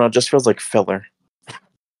 I don't know, it just feels like filler.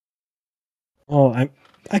 Oh,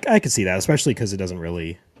 I could see that, especially because it doesn't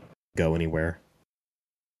really go anywhere.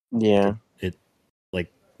 Yeah. It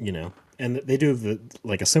like, you know, and they do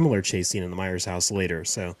like a similar chase scene in the Myers house later,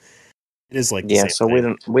 so it is like the Yeah, same so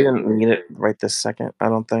thing. we didn't need it right this second, I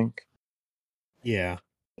don't think. Yeah.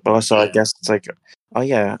 But also I guess it's like, oh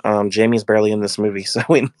yeah, Jamie's barely in this movie, so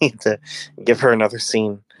we need to give her another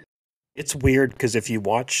scene. It's weird because if you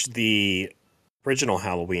watch the original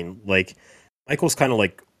Halloween, like Michael's kind of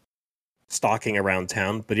like stalking around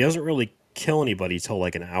town, but he doesn't really kill anybody till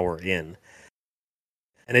like an hour in.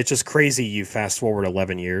 And it's just crazy. You fast forward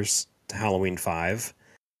 11 years to Halloween 5.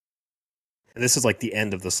 And this is like the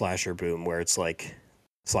end of the slasher boom, where it's like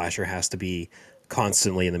slasher has to be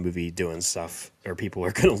constantly in the movie doing stuff or people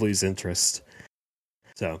are going to lose interest.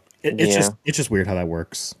 So it's just weird how that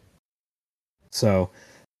works. So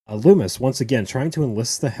Loomis, once again, trying to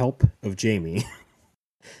enlist the help of Jamie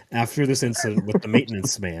after this incident with the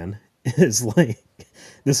maintenance man, is like,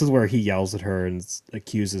 this is where he yells at her and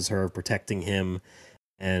accuses her of protecting him,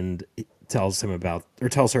 and tells her about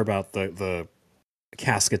the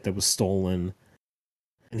casket that was stolen.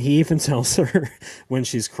 And he even tells her when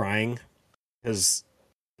she's crying, because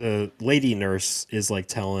the lady nurse is like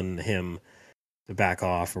telling him to back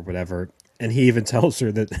off or whatever, and he even tells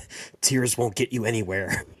her that tears won't get you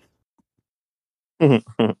anywhere.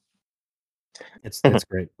 It's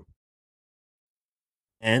great.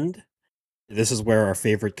 And this is where our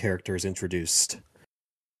favorite character is introduced.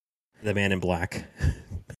 The man in black.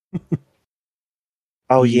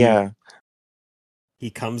 Oh yeah.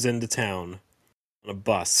 He comes into town on a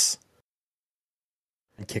bus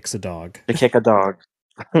and kicks a dog. To kick a dog.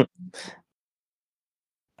 I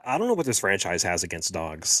don't know what this franchise has against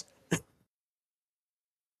dogs.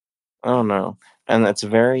 I don't know. And it's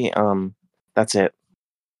very that's it.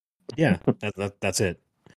 Yeah, that's it.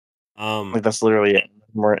 Like that's literally it.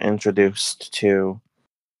 We're introduced to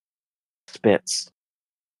Spitz.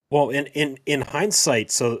 Well, in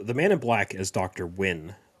hindsight, so the man in black is Dr.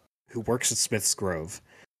 Wynn, who works at Smith's Grove.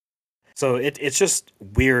 So it's just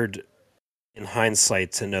weird in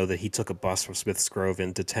hindsight to know that he took a bus from Smith's Grove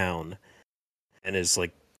into town and is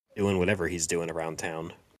like doing whatever he's doing around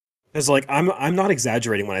town. Because like I'm not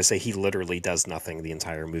exaggerating when I say he literally does nothing the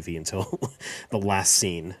entire movie until the last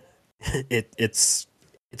scene. It's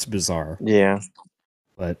bizarre. Yeah.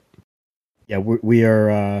 But yeah, we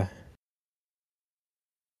are.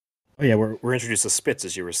 Oh yeah, we're introduced to Spitz,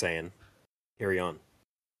 as you were saying. Carry on.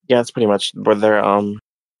 Yeah, it's pretty much where they're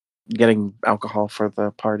getting alcohol for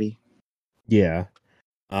the party. Yeah.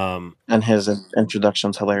 And his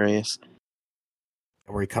introduction's hilarious.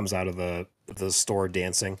 Where he comes out of the store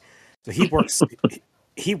dancing. So he works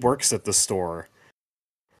he works at the store,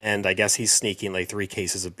 and I guess he's sneaking like 3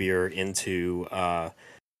 cases of beer into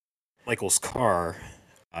Michael's car.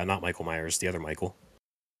 Not Michael Myers, the other Michael.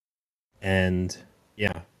 And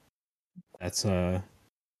yeah. That's so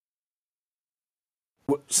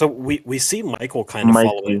we see Michael kind of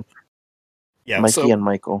following. Yeah, Mikey and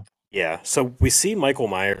Michael. Yeah, so we see Michael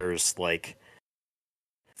Myers like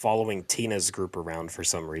following Tina's group around for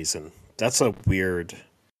some reason. That's a weird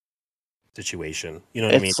situation. You know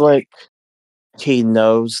what I mean? It's like he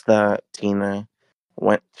knows that Tina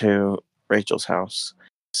went to Rachel's house,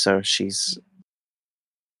 so she's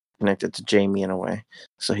connected to Jamie in a way.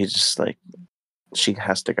 So he's just like, she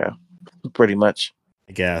has to go, pretty much.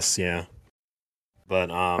 I guess, yeah. But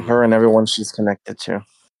her and everyone she's connected to.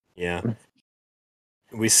 Yeah.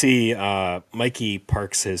 we see Mikey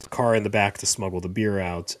parks his car in the back to smuggle the beer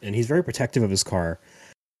out, and he's very protective of his car.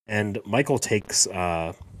 And Michael takes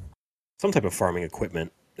some type of farming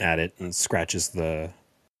equipment at it and scratches the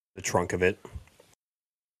trunk of it.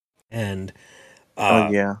 And Oh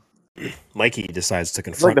yeah, Mikey decides to it's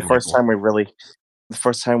like confront Michael. the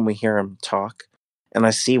first time we hear him talk, and I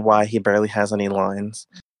see why he barely has any lines,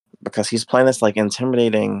 because he's playing this like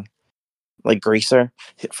intimidating, like greaser.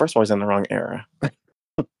 First of all, he's in the wrong era.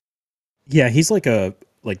 Yeah, he's like the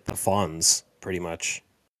Fonz, pretty much.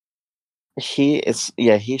 He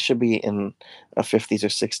should be in a 50s or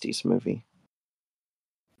 60s movie.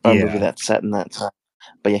 A movie Yeah. that's set in that time.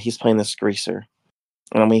 But yeah, he's playing this greaser.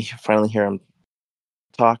 And then we finally hear him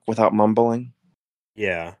talk without mumbling.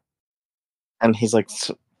 Yeah. And he's like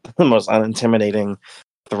the most unintimidating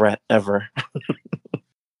threat ever.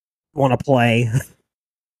 Want to play?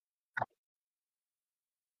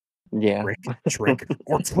 Yeah. Trick,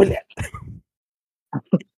 or quit it.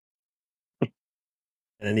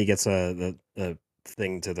 And then he gets the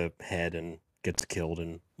thing to the head and gets killed,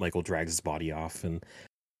 and Michael drags his body off and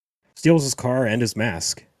steals his car and his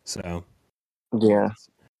mask. So Yeah.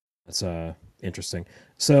 that's interesting.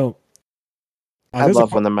 So I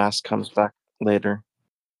love when the mask comes back later.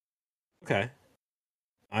 Okay.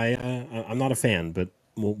 I'm not a fan, but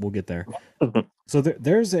we'll get there. So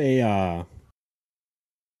there's a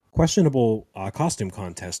questionable costume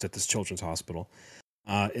contest at this children's hospital.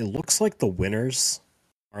 It looks like the winners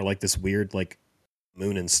are like this weird like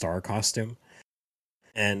moon and star costume,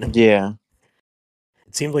 and yeah,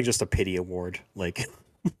 it seemed like just a pity award. Like,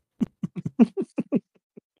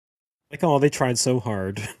 like oh, they tried so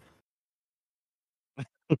hard.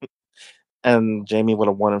 And Jamie would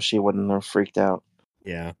have won if she wouldn't have freaked out.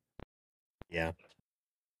 Yeah,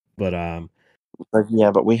 but but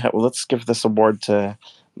let's give this award to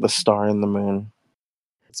the star and the moon.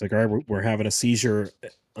 It's like, all right, we're having a seizure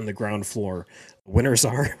on the ground floor. The winners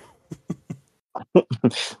are.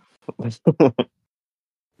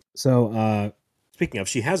 So, speaking of,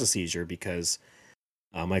 she has a seizure because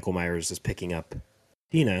Michael Myers is picking up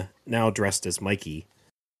Tina, now dressed as Mikey.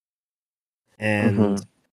 And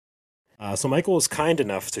so Michael is kind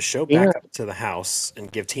enough to show back up to the house and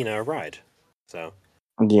give Tina a ride. So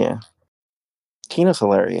yeah, Tina's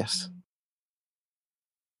hilarious.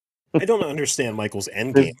 I don't understand Michael's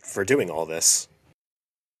endgame for doing all this.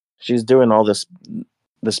 She's doing all this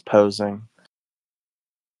posing.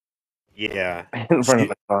 Yeah. In front of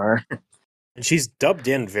the car. And she's dubbed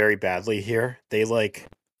in very badly here. They like...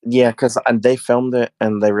 Yeah, because they filmed it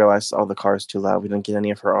and they realized, oh, the car's too loud. We didn't get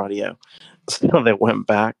any of her audio. So they went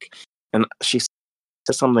back and she said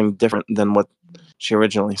something different than what she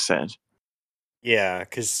originally said. Yeah,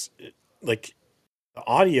 because like the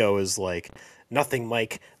audio is like, nothing,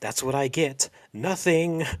 Mike. That's what I get.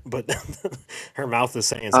 Nothing. But her mouth is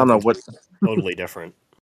saying something totally different.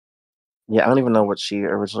 Yeah, I don't even know what she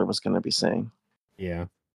originally was going to be saying. Yeah.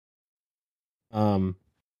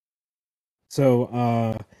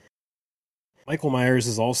 So Michael Myers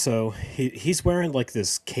is also he's wearing like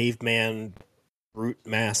this caveman brute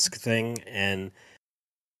mask thing, and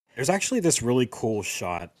there's actually this really cool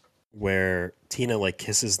shot where Tina like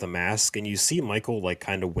kisses the mask, and you see Michael like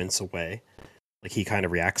kind of wince away, like he kind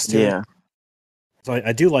of reacts to it. So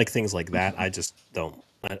I do like things like that. I just don't.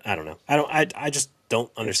 I don't know. I just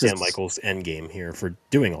don't understand Michael's end game here for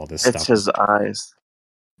doing all this stuff. It's his eyes.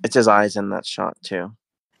 It's his eyes in that shot too.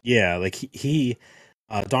 Yeah, like he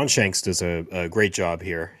Don Shanks does a great job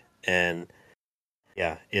here, and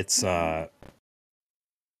yeah, it's yeah,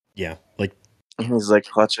 like he's like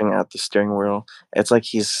clutching at the steering wheel. It's like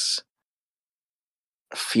he's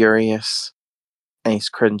furious and he's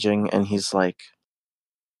cringing and he's like,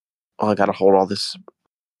 oh, I gotta hold all this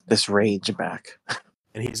rage back.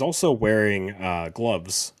 And he's also wearing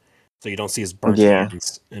gloves, so you don't see his burnt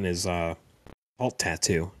hands and his alt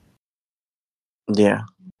tattoo. Yeah.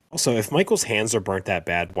 Also, if Michael's hands are burnt that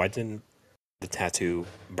bad, why didn't the tattoo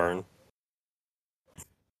burn?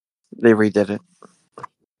 They redid it.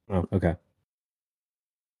 Oh, okay.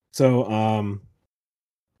 So,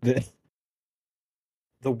 the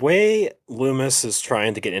way Loomis is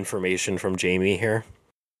trying to get information from Jamie here,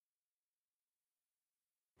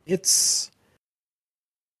 it's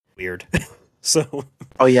weird. So.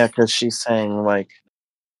 Oh yeah, because she's saying like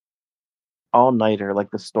all nighter,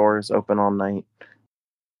 like the store is open all night.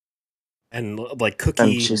 And like Cookie,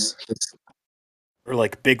 and she's or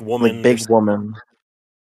like big woman, like big woman,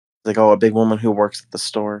 like a big woman who works at the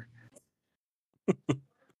store. And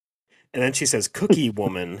then she says Cookie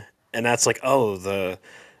Woman, and that's like, oh, the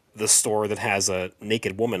store that has a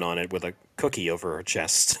naked woman on it with a cookie over her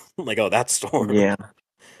chest. Like, oh, that store. Yeah.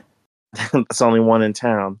 That's only one in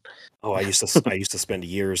town. Oh, I used to spend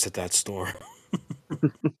years at that store.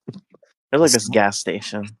 There's like this gas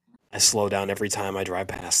station. I slow down every time I drive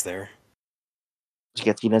past there.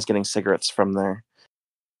 Tina's getting cigarettes from there.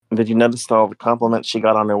 Did you notice all the compliments she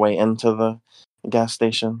got on her way into the gas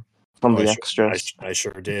station from the extras? I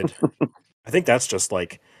sure did. I think that's just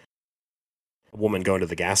like a woman going to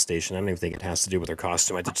the gas station. I don't even think it has to do with her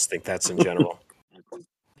costume. I just think that's in general.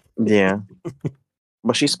 Yeah.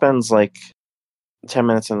 But she spends like 10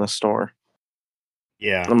 minutes in the store.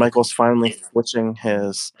 Yeah. And Michael's finally switching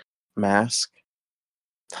his mask.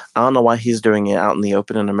 I don't know why he's doing it out in the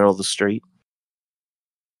open in the middle of the street.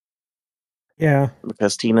 Yeah.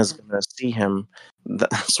 Because Tina's going to see him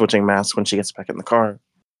switching masks when she gets back in the car.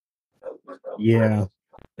 Yeah.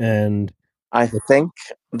 And I think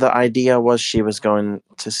the idea was she was going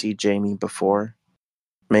to see Jamie before.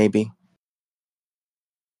 Maybe.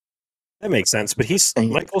 That makes sense, but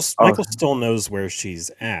Michael still knows where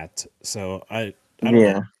she's at, so I don't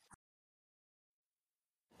know.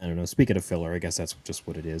 I don't know. Speaking of filler, I guess that's just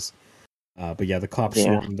what it is. But yeah, the cops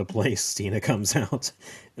swarm the place. Tina comes out.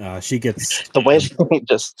 She gets the way they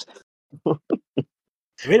just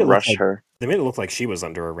rush her. They made it look like she was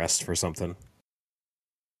under arrest for something.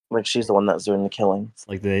 Like she's the one that's doing the killing.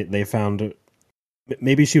 Like they found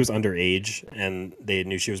maybe she was underage and they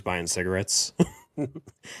knew she was buying cigarettes.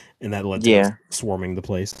 And that led to them swarming the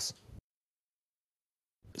place.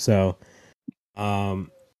 So, Tina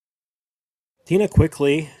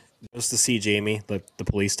quickly goes to see Jamie. The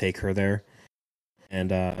police take her there, and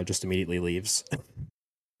just immediately leaves.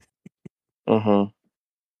 Oh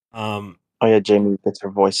yeah, Jamie gets her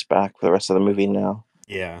voice back for the rest of the movie now.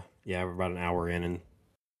 Yeah, we're about an hour in, and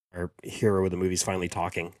our hero of the movie's finally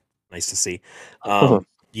talking. Nice to see.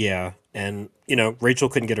 Yeah, and Rachel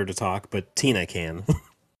couldn't get her to talk, but Tina can.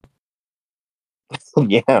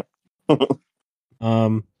 Yeah.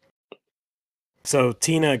 So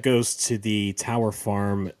Tina goes to the Tower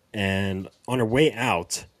Farm, and on her way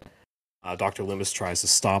out, Dr. Loomis tries to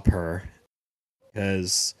stop her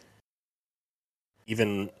because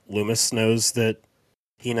even Loomis knows that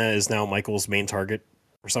Tina is now Michael's main target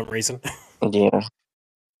for some reason. Yeah.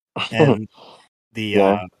 And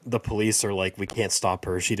the police are like, we can't stop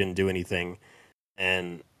her. She didn't do anything.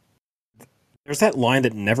 And there's that line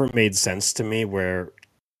that never made sense to me where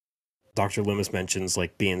Dr. Loomis mentions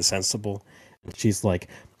like being sensible. And she's like,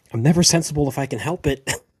 I'm never sensible if I can help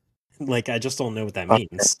it. Like, I just don't know what that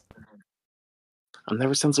means. I'm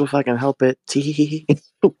never sensible if I can help it.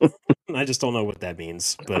 I just don't know what that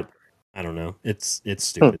means, but I don't know. It's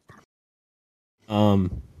stupid.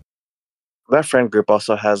 That friend group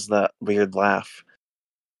also has that weird laugh.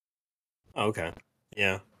 Oh, okay.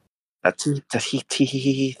 Yeah. That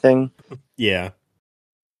tee thing. Yeah.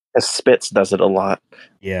 Spitz does it a lot.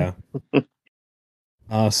 Yeah.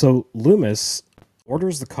 So Loomis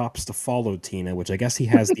orders the cops to follow Tina, which I guess he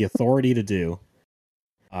has the authority to do.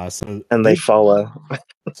 And they follow.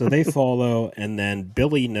 So they follow, and then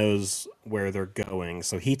Billy knows where they're going,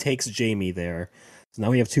 so he takes Jamie there. So now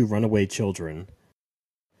we have 2 runaway children.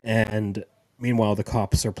 And meanwhile, the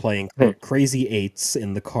cops are playing crazy eights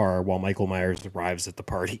in the car while Michael Myers arrives at the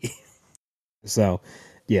party. So,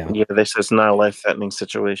 yeah. Yeah, this is not a life-threatening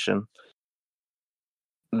situation.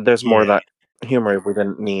 There's more of that humor we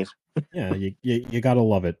didn't need. Yeah, you gotta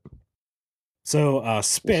love it. So,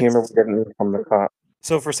 Spitz... Humor we didn't need from the cop.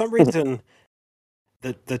 So for some reason,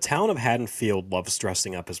 the town of Haddonfield loves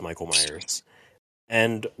dressing up as Michael Myers.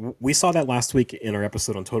 And we saw that last week in our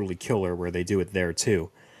episode on Totally Killer, where they do it there too.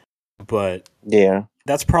 But yeah,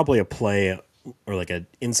 that's probably a play or like an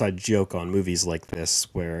inside joke on movies like this,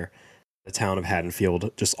 where the town of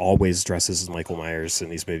Haddonfield just always dresses as Michael Myers in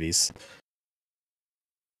these movies.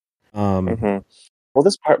 Well,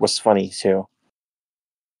 this part was funny too.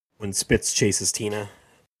 When Spitz chases Tina.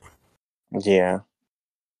 Yeah.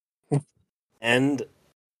 And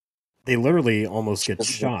they literally almost get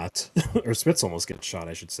shot. Or Spitz almost gets shot,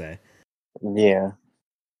 I should say. Yeah.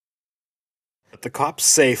 But the cops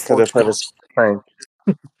say, fortunately,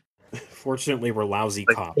 we're lousy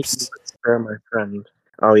cops. Spare my friend.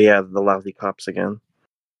 Oh yeah, the lousy cops again.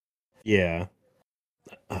 Yeah.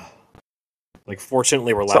 Like,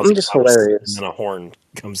 fortunately, we're lousy Something just cops, hilarious. and then a horn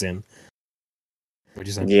comes in. What'd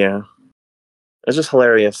you say? Yeah. It's just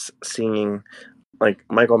hilarious seeing, like,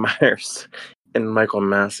 Michael Myers and Michael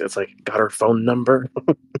Mask. It's like, got her phone number.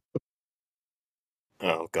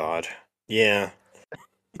 Oh, God. Yeah.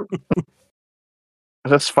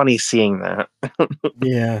 It's funny seeing that.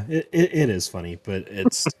 Yeah, it is funny, but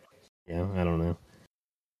it's... Yeah, I don't know.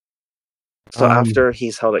 So after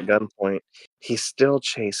he's held at gunpoint, he still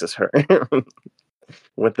chases her.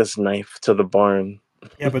 with this knife to the barn.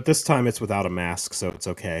 Yeah, but this time it's without a mask, so it's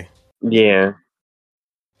okay. Yeah.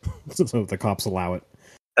 So the cops allow it.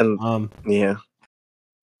 And yeah.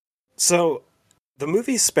 So the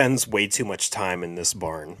movie spends way too much time in this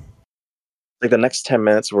barn. Like the next 10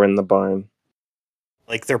 minutes we're in the barn.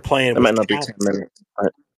 Like they're playing It with might not cats. be 10 minutes,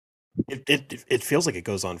 but It feels like it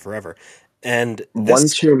goes on forever. And one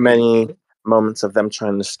too many moments of them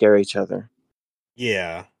trying to scare each other.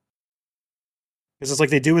 Yeah. Because it's like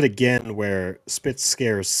they do it again where Spitz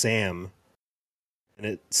scares Sam. And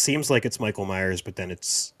it seems like it's Michael Myers, but then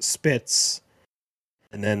it's Spitz.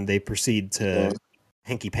 And then they proceed to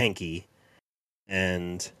hanky-panky.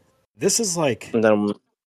 And this is like... And then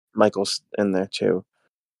Michael's in there too.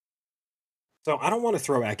 So I don't want to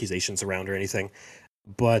throw accusations around or anything,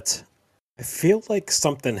 but I feel like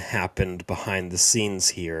something happened behind the scenes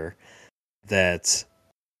here that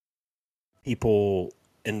people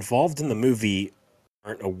involved in the movie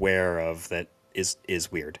aren't aware of that is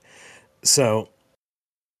weird. So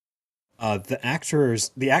the actor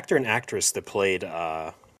and actress that played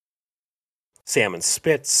Sam and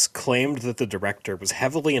Spitz claimed that the director was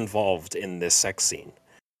heavily involved in this sex scene.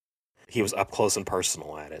 He was up close and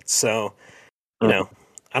personal at it. So, you know,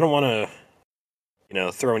 I don't want to,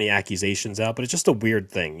 throw any accusations out, but it's just a weird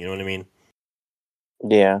thing. You know what I mean?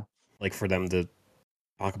 Yeah. Like for them to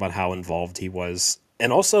talk about how involved he was.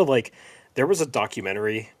 And also, like, there was a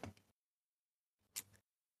documentary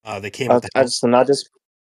that came out. I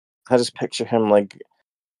just picture him like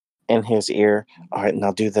in his ear. All right,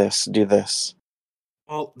 now do this.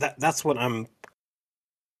 Well, that's what I'm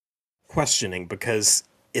questioning, because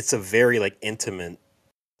it's a very like intimate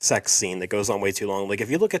sex scene that goes on way too long. Like if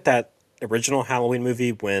you look at that original Halloween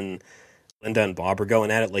movie when Linda and Bob are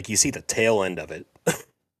going at it, like you see the tail end of it.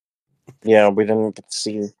 Yeah, we didn't get to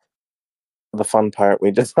see the fun part.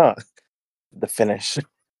 We just saw the finish.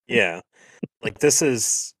 Yeah. Like this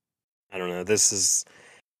is, I don't know, it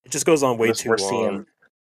just goes on way too long.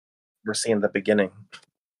 We're seeing the beginning.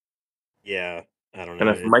 Yeah, I don't know.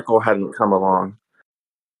 And if Michael hadn't come along,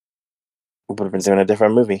 we would have been doing a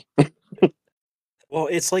different movie. Well,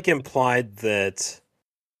 it's like implied that...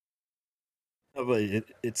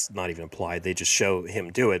 It's not even implied. They just show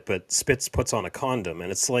him do it, but Spitz puts on a condom, and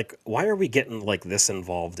it's like, why are we getting like this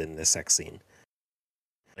involved in this sex scene?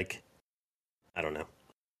 Like, I don't know.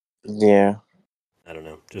 Yeah. I don't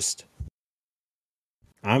know. Just,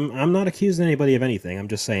 I'm not accusing anybody of anything. I'm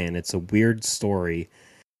just saying it's a weird story.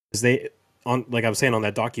 Because like I was saying on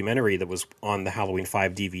that documentary that was on the Halloween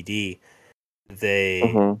 5 DVD,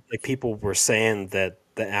 like people were saying that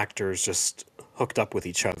the actors just hooked up with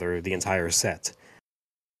each other the entire set,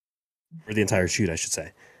 or the entire shoot, I should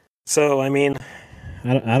say. So I mean,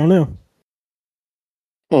 I don't know.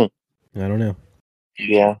 I don't know.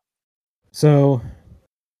 Yeah. So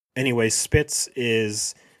anyway, Spitz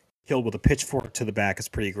is killed with a pitchfork to the back. It's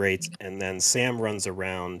pretty great. And then Sam runs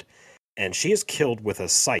around, and she is killed with a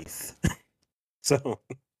scythe. So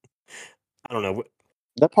I don't know.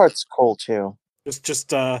 That part's cool too.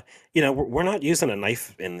 Just we're not using a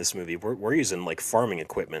knife in this movie. We're using like farming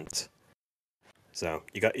equipment. So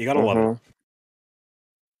you got to love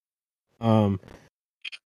it.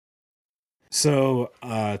 So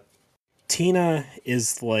Tina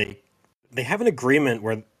is like, they have an agreement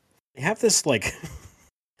where they have this like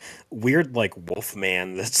weird like wolf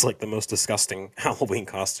man that's like the most disgusting Halloween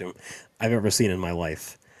costume I've ever seen in my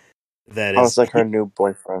life. It's like her new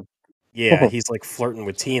boyfriend. Yeah, he's like flirting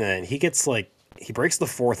with Tina, and he breaks the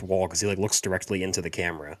fourth wall because he like looks directly into the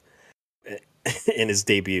camera in his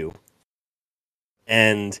debut.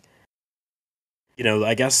 And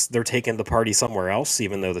I guess they're taking the party somewhere else,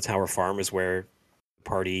 even though the Tower Farm is where the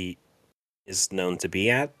party is known to be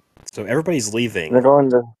at. So everybody's leaving. They're going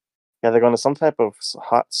to some type of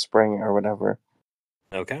hot spring or whatever.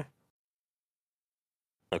 Okay.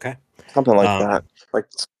 Something like that. Like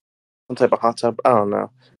some type of hot tub. I don't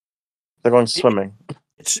know. They're going swimming.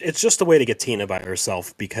 It's just a way to get Tina by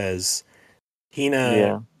herself, because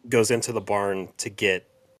Tina goes into the barn to get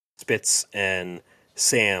Spitz and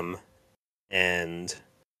Sam, and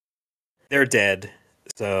they're dead.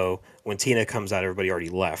 So when Tina comes out, everybody already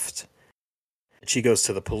left. And she goes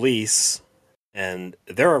to the police, and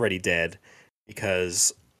they're already dead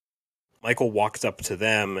because Michael walked up to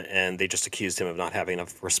them, and they just accused him of not having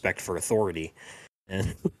enough respect for authority.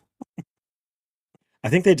 And I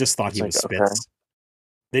think they just thought he was Spitz. Okay.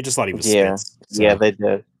 They just thought he was Spitz. So. Yeah, they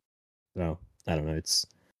did. So, I don't know.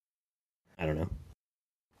 I don't know.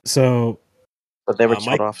 So... But they were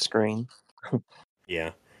killed off screen.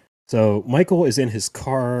 Yeah. So Michael is in his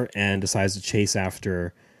car and decides to chase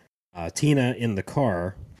after Tina in the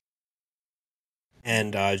car.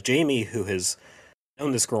 And Jamie, who has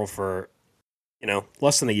known this girl for,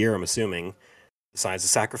 less than a year, I'm assuming, decides to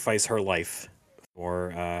sacrifice her life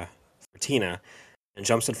for Tina and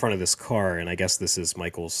jumps in front of this car. And I guess this is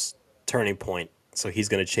Michael's turning point. So he's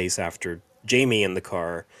going to chase after Jamie in the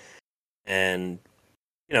car. And,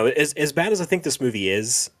 as bad as I think this movie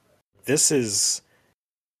is, this is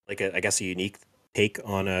like I guess a unique take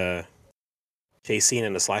on a chase scene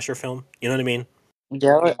in a slasher film. You know what I mean?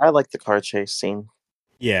 Yeah, I like the car chase scene.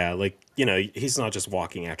 Yeah, like, he's not just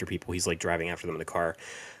walking after people, he's like driving after them in the car.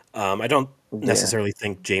 I don't necessarily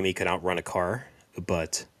think Jamie could outrun a car,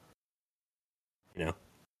 but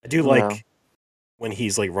I do No. like when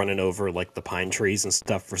he's like running over like the pine trees and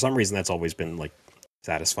stuff. For some reason, that's always been like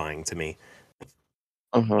satisfying to me.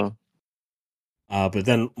 Mm-hmm. But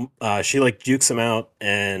then she like jukes him out,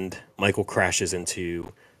 and Michael crashes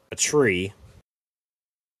into a tree,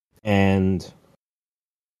 and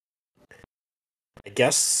I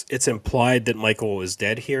guess it's implied that Michael is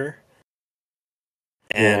dead here.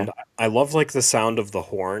 And I love like the sound of the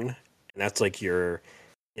horn, and that's like your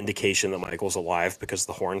indication that Michael's alive because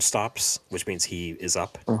the horn stops, which means he is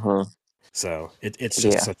up. Mm-hmm. So it's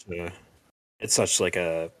just such like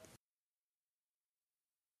a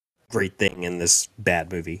great thing in this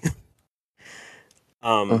bad movie.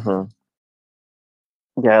 Mm-hmm.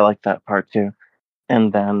 Yeah, I like that part too.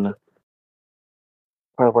 And then,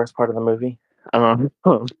 for the worst part of the movie,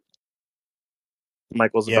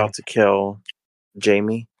 Michael's about to kill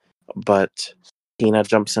Jamie, but Tina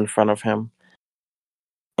jumps in front of him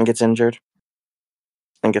and gets injured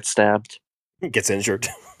and gets stabbed. Gets injured.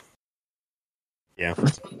 Yeah.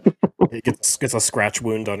 It gets a scratch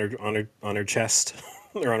wound on her chest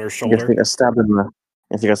or on her shoulder. He got stabbed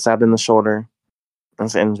in the shoulder and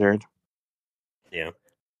is injured. Yeah.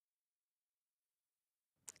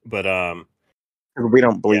 But we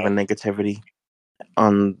don't believe in negativity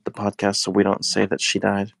on the podcast, so we don't say that she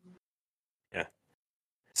died. Yeah.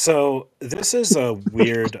 So this is a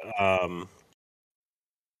weird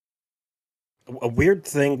a weird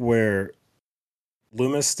thing where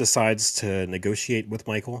Loomis decides to negotiate with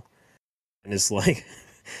Michael and is like,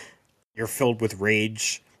 you're filled with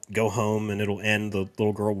rage, go home and it'll end, the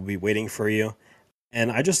little girl will be waiting for you.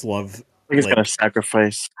 And I just love He's gonna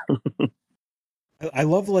sacrifice. I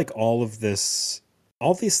love like all these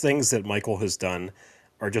things that Michael has done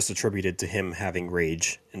are just attributed to him having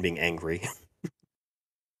rage and being angry.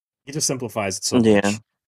 He just simplifies it so much.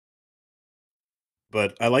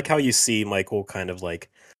 But I like how you see Michael kind of like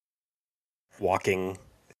walking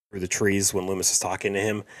through the trees when Loomis is talking to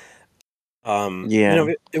him.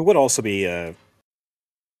 It would also be a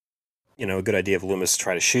good idea if Loomis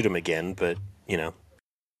try to shoot him again, but he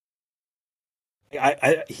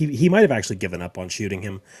might have actually given up on shooting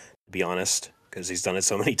him, to be honest, because he's done it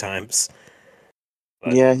so many times.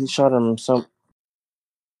 But, yeah, he shot him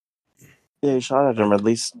he shot at him at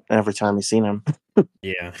least every time he's seen him.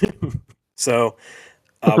 Yeah. So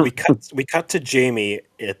we cut to Jamie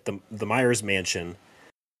at the Myers mansion,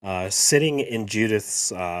 sitting in Judith's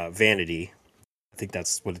vanity. I think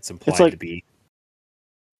that's what it's implied to be.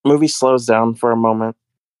 Movie slows down for a moment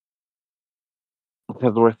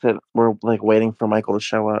because we're like waiting for Michael to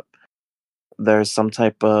show up. There's some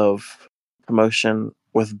type of commotion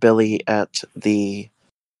with Billy at the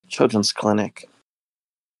children's clinic.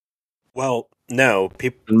 Well, no,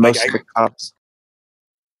 people. Most of the cops.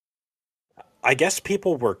 I guess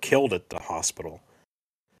people were killed at the hospital,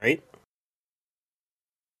 right?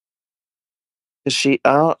 Is she?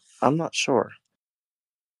 I'm not sure.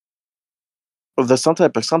 Well, there's some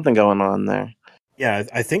type of something going on there. Yeah,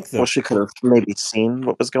 I think Well, she could have maybe seen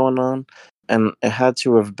what was going on, and it had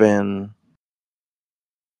to have been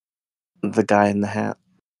the guy in the hat.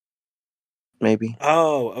 Maybe.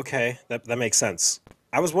 Oh, okay. That makes sense.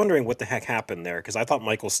 I was wondering what the heck happened there, because I thought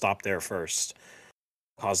Michael stopped there first,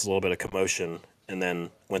 caused a little bit of commotion, and then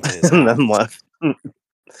went to his house. And then left.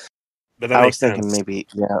 But that makes sense. Thinking maybe,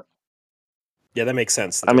 yeah. Yeah, that makes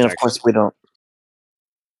sense. I mean, of course we don't.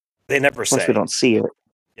 They never say. Of course we don't see it.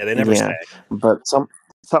 Yeah, they never say. But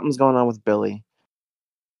something's going on with Billy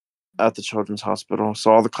at the children's hospital,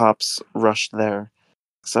 so all the cops rushed there,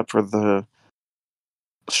 except for the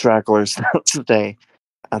stragglers that stay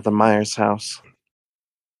at the Myers house.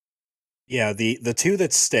 Yeah, the two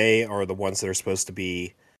that stay are the ones that are supposed to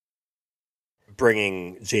be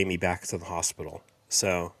bringing Jamie back to the hospital.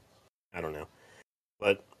 So, I don't know.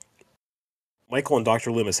 But Michael and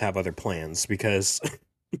Dr. Loomis have other plans because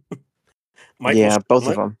both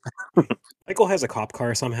of them. Michael has a cop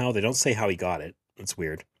car somehow. They don't say how he got it. It's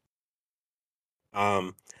weird.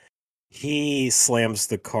 He slams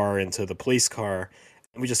the car into the police car,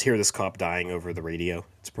 And we just hear this cop dying over the radio.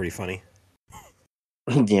 It's pretty funny.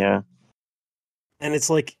 Yeah. And it's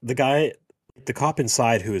like the cop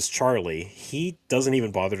inside who is Charlie, he doesn't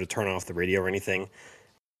even bother to turn off the radio or anything.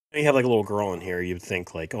 You have like a little girl in here, you'd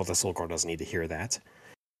think like, oh, this little girl doesn't need to hear that.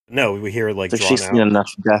 No, we hear it like So drawn she's out. seen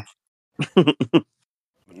enough death.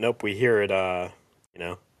 Nope, we hear it,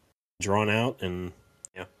 drawn out, and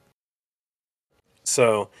yeah.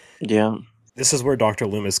 So yeah. This is where Dr.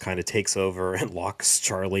 Loomis kind of takes over and locks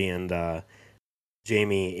Charlie and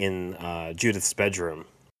Jamie in Judith's bedroom,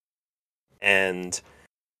 and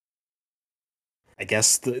I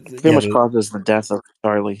guess pretty much causes the death of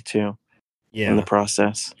Charlie too. Yeah. In the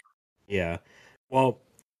process. Yeah. Well,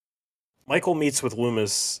 Michael meets with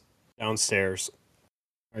Loomis downstairs.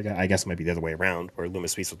 I guess it might be the other way around, where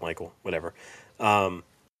Loomis meets with Michael, whatever. And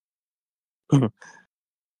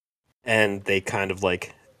they kind of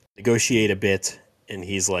like negotiate a bit, and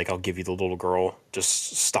he's like, I'll give you the little girl,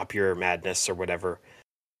 just stop your madness or whatever.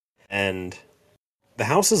 And the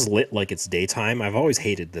house is lit like it's daytime. I've always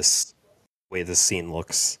hated this way this scene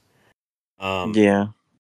looks. Yeah.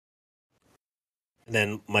 And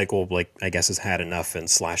then Michael, like, I guess has had enough and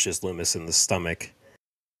slashes Loomis in the stomach.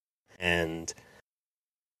 And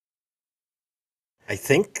I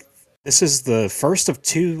think this is the first of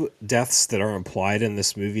 2 deaths that are implied in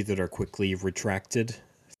this movie that are quickly retracted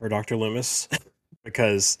for Dr. Loomis.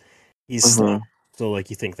 Because he's still, like,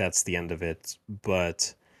 you think that's the end of it.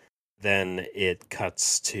 But then it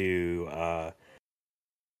cuts to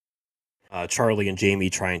Charlie and Jamie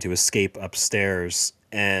trying to escape upstairs.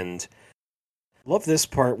 And I love this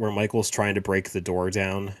part where Michael's trying to break the door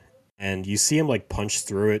down. And you see him, like, punch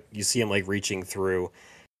through it. You see him, like, reaching through.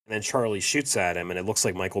 And then Charlie shoots at him, and it looks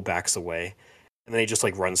like Michael backs away. And then he just,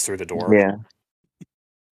 like, runs through the door. Yeah.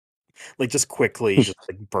 Like, just quickly, just,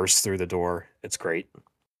 like, bursts through the door. It's great.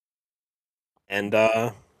 And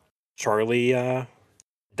Charlie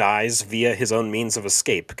dies via his own means of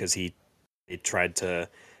escape, because he tried to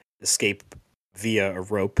escape via a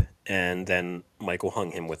rope, and then Michael hung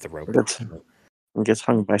him with the rope. Gets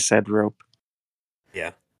hung by said rope.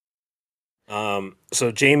 Yeah.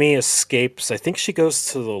 So Jamie escapes. I think she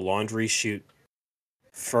goes to the laundry chute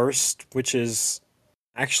first, which is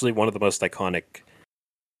actually one of the most iconic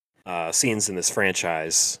scenes in this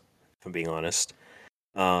franchise, if I'm being honest.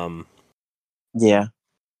 Yeah.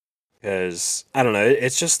 Because, I don't know,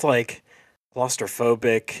 it's just like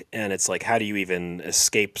claustrophobic, and it's like, how do you even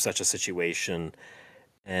escape such a situation?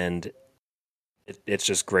 And it's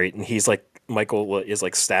just great. And he's like, Michael is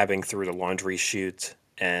like stabbing through the laundry chute,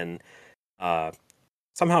 and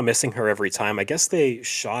somehow missing her every time. I guess they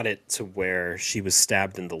shot it to where she was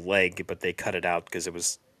stabbed in the leg, but they cut it out because it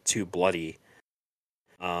was too bloody.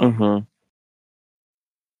 That's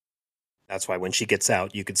why when she gets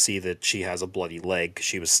out, you could see that she has a bloody leg.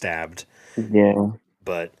 She was stabbed. Yeah.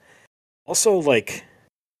 But also, like,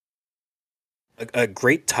 a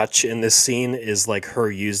great touch in this scene is like her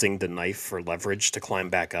using the knife for leverage to climb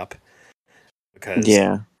back up. Because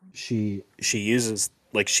she uses,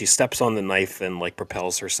 like, she steps on the knife and like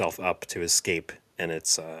propels herself up to escape, and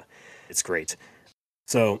it's great.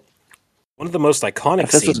 So one of the most iconic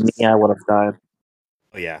if this scenes. was me, I would have died.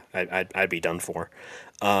 Oh yeah, I'd be done for.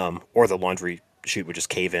 Or the laundry chute would just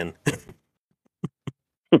cave in.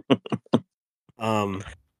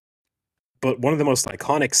 But one of the most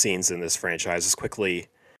iconic scenes in this franchise is quickly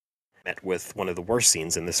met with one of the worst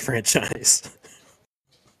scenes in this franchise.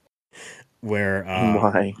 Where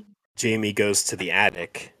Why? Jamie goes to the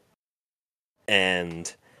attic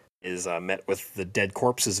and is met with the dead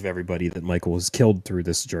corpses of everybody that Michael has killed through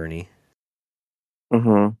this journey.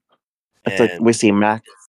 It's like we see Mac.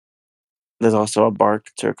 There's also a bark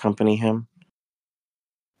to accompany him.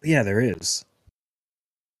 Yeah, there is.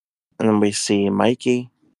 And then we see Mikey.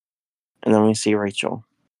 And then we see Rachel.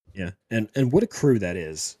 Yeah, and what a crew that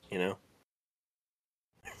is, you know?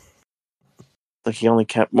 Like he only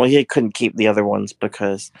kept... Well, he couldn't keep the other ones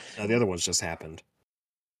because... No, the other ones just happened.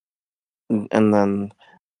 And then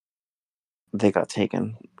they got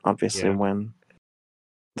taken, obviously, when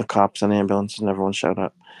the cops and ambulance and everyone showed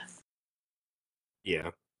up. Yeah,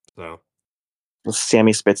 so... Well,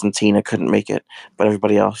 Sammy Spitz and Tina couldn't make it, but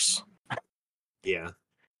everybody else. Yeah.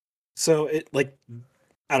 So, it, like...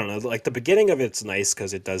 I don't know, like, the beginning of it's nice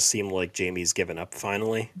because it does seem like Jamie's given up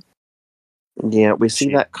finally. Yeah, we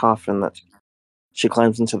see that coffin that... She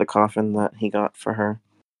climbs into the coffin that he got for her.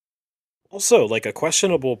 Also, like, a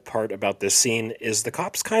questionable part about this scene is the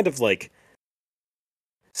cops kind of, like,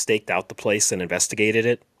 staked out the place and investigated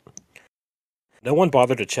it. No one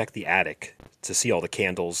bothered to check the attic to see all the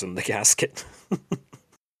candles in the casket.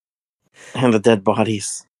 And the dead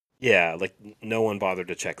bodies. Yeah, like no one bothered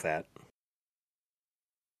to check that.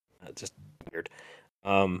 Just weird.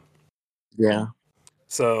 Yeah.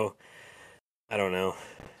 So I don't know.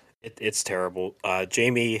 It's terrible.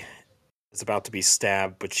 Jamie is about to be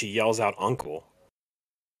stabbed, but she yells out "Uncle"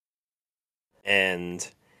 and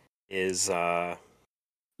is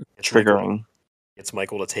Triggering. gets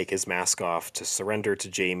Michael to take his mask off to surrender to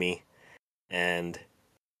Jamie, and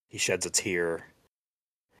he sheds a tear,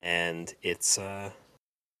 and it's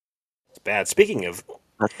bad. Speaking of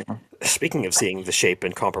seeing the shape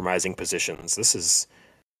in compromising positions, this is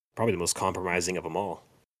probably the most compromising of them all.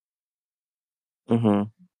 Mm-hmm.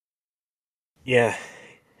 Yeah,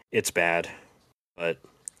 it's bad, but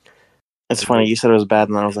It's funny. You said it was bad,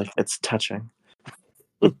 and then I was like, it's touching.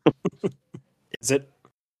 Is it?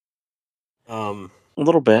 A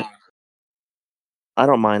little bit. I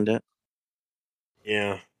don't mind it.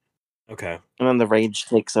 Yeah. Okay. And then the rage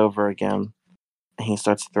takes over again, and he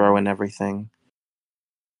starts throwing everything.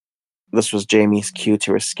 This was Jamie's cue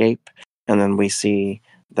to escape, and then we see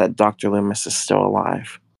that Dr. Loomis is still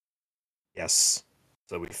alive. Yes.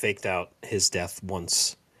 So we faked out his death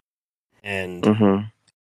once, and Mm-hmm.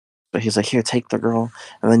 But he's like, here, take the girl,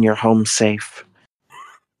 and then you're home safe.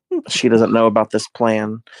 She doesn't know about this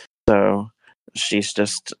plan, so she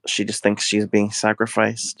just thinks she's being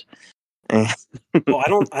sacrificed. well,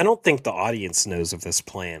 I don't think the audience knows of this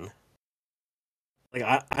plan. Like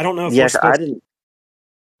I don't know if yeah, we're supposed.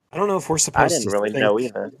 I don't know if we're supposed I to didn't really think, know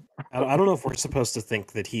either. I don't know if we're supposed to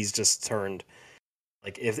think that he's just turned.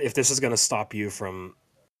 Like if this is going to stop you from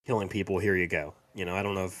killing people, here you go. You know, I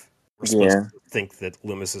don't know if we're supposed to think that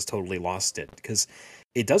Loomis has totally lost it, because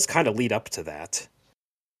it does kind of lead up to that.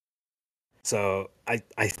 So I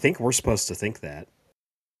think we're supposed to think that.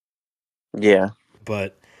 Yeah.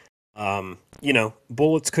 But you know,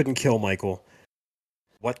 bullets couldn't kill Michael.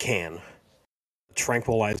 What can? A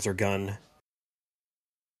tranquilizer gun,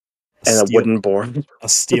 And a wooden board. a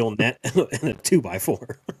steel net, and a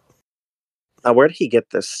 2x4. Where did he get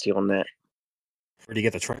this steel net? Where do you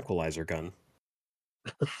get the tranquilizer gun?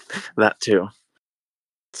 That too.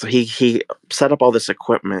 So he set up all this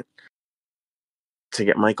equipment to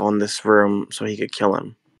get Michael in this room so he could kill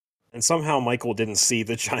him. And somehow Michael didn't see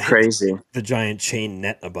the giant chain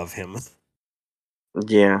net above him.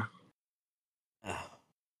 Yeah.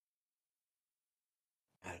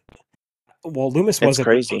 Well, Loomis was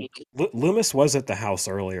crazy. Loomis was at the house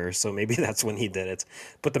earlier, so maybe that's when he did it.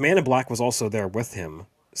 But the Man in Black was also there with him,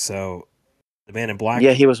 so the Man in Black.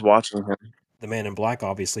 Yeah, he was watching him. The Man in Black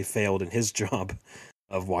obviously failed in his job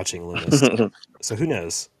of watching Loomis. So who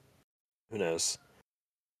knows? Who knows?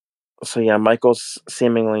 So yeah, Michael's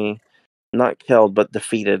seemingly not killed but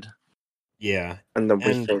defeated. Yeah. And then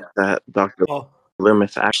we think that Dr.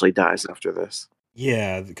 Loomis actually dies after this.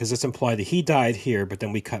 Yeah, because it's implied that he died here, but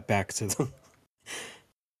then we cut back to the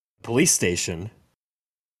police station,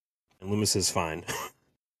 and Loomis is fine.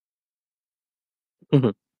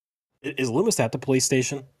 Is Loomis at the police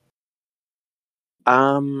station?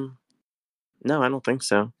 No, I don't think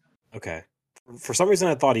so. Okay. For some reason,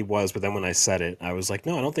 I thought he was, but then when I said it, I was like,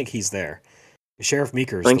 no, I don't think he's there. Sheriff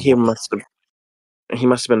Meeker's. I think he must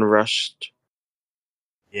have been rushed.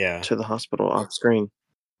 Yeah. To the hospital off screen.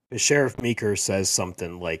 Sheriff Meeker says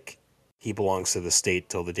something like he belongs to the state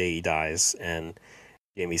till the day he dies, and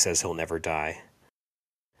Jamie says he'll never die.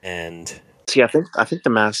 And see, I think the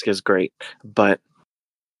mask is great, but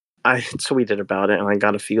I tweeted about it and I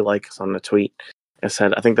got a few likes on the tweet. I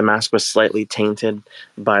said I think the mask was slightly tainted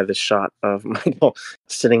by the shot of Michael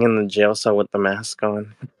sitting in the jail cell with the mask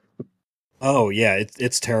on. Oh yeah,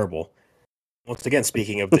 it's terrible. Once again,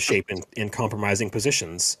 speaking of the shape in compromising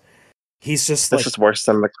positions, he's just this is worse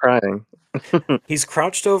than the crying. He's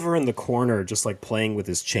crouched over in the corner, just like playing with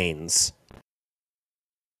his chains,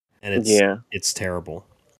 and it's terrible.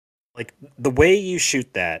 Like the way you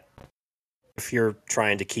shoot that, if you're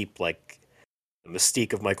trying to keep like the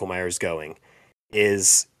mystique of Michael Myers going,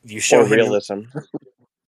 is you show him realism.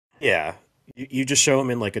 Yeah, you just show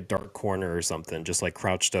him in like a dark corner or something, just like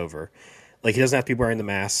crouched over. Like he doesn't have to be wearing the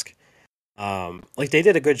mask. Like they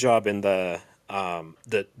did a good job in the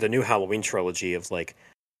new Halloween trilogy of like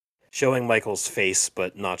showing Michael's face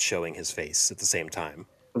but not showing his face at the same time.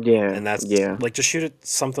 Yeah, and that's like just shoot it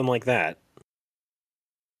something like that.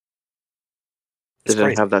 They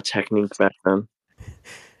didn't have that technique back then.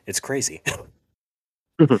 It's crazy.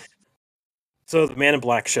 So the Man in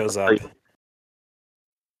Black shows up.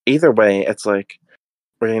 Either way, it's like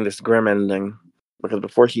we're getting this grim ending because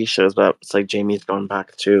before he shows up, it's like Jamie's going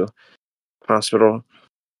back to hospital.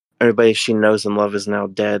 Everybody she knows and loves is now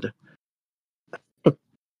dead.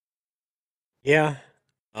 Yeah.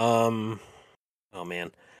 Oh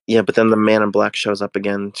man. Yeah, but then the Man in Black shows up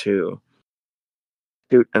again to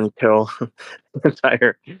shoot and kill the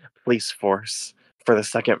entire police force for the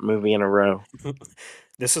second movie in a row.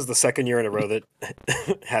 This is the second year in a row that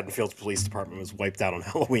Haddonfield's police department was wiped out on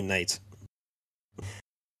Halloween night.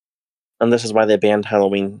 And this is why they banned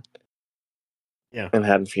Halloween in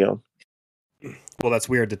Haddonfield. Well, that's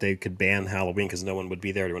weird that they could ban Halloween because no one would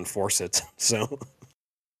be there to enforce it. So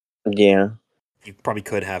yeah, you probably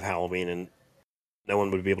could have Halloween and no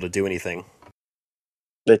one would be able to do anything.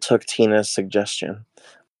 They took Tina's suggestion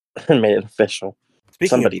and made it official.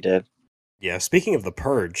 Somebody did. Yeah, speaking of the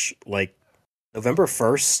Purge, like November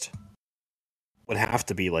 1st would have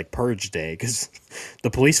to be like Purge Day because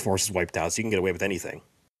the police force is wiped out, so you can get away with anything.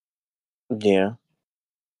 Yeah.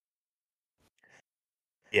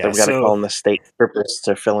 Yeah, so we got to call in the state troopers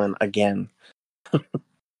to fill in again.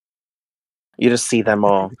 You just see them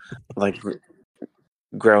all like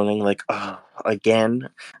groaning, like, oh, again.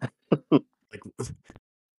 Like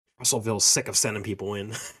Russellville's sick of sending people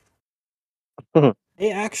in.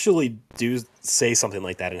 They actually do say something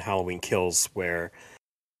like that in Halloween Kills, where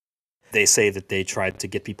they say that they tried to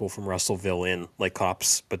get people from Russellville in, like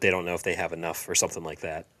cops, but they don't know if they have enough or something like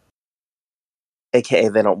that. AKA,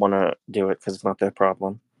 they don't want to do it because it's not their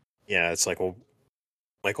problem. Yeah, it's like, well,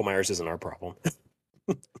 Michael Myers isn't our problem.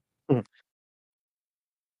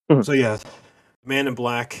 So yeah, Man in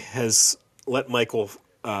Black has let Michael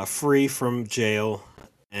free from jail,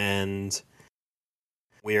 and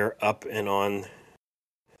we're up and on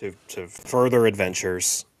to further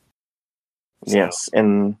adventures. So, yes,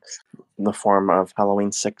 in the form of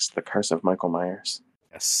Halloween 6, The Curse of Michael Myers.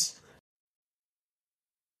 Yes.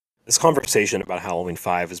 This conversation about Halloween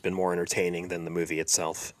 5 has been more entertaining than the movie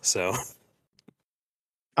itself, so...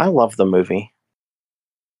 I love the movie.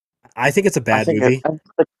 I think it's a bad movie.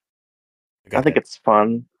 I think it's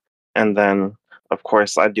fun, and then, of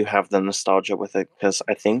course, I do have the nostalgia with it, because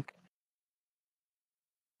I think,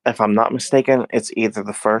 if I'm not mistaken, it's either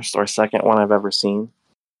the first or second one I've ever seen.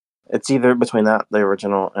 It's either between that, the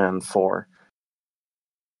original, and 4.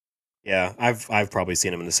 Yeah, I've probably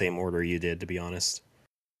seen them in the same order you did, to be honest.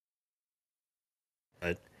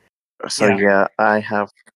 But so yeah, I have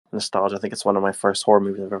nostalgia. I think it's one of my first horror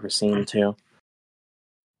movies I've ever seen too.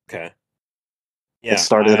 Okay. Yeah, it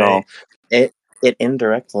started it all. It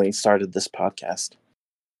indirectly started this podcast.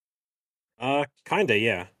 Kinda,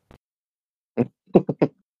 yeah.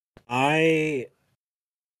 I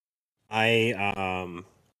don't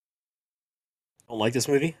like this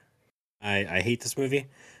movie. I hate this movie,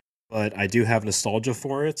 but I do have nostalgia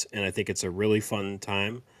for it, and I think it's a really fun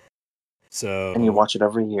time. So, and you watch it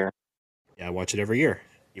every year. Yeah, I watch it every year,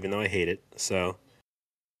 even though I hate it. So,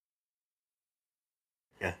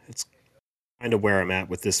 yeah, it's kind of where I'm at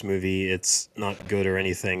with this movie. It's not good or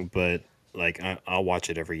anything, but like I'll watch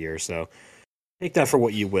it every year. So, take that for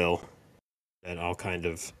what you will. And I'll kind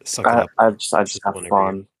of suck it up. I just have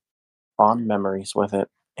fond memories with it,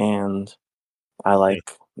 and I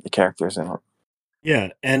like the characters in it.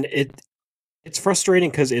 Yeah, and it's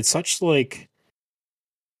frustrating because it's such like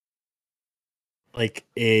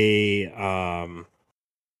a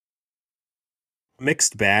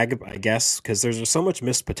mixed bag, I guess, because there's so much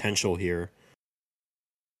missed potential here.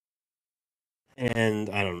 And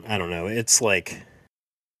I don't know. It's like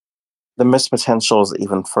the missed potential is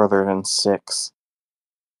even further than 6.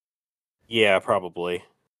 Yeah, probably.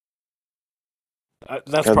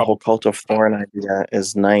 That's the whole Cult of Thorn idea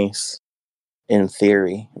is nice in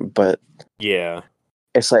theory, but yeah,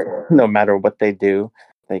 it's like no matter what they do,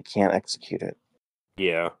 they can't execute it.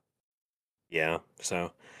 Yeah.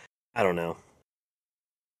 So I don't know.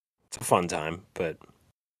 It's a fun time, but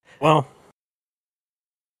well,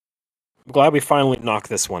 I'm glad we finally knocked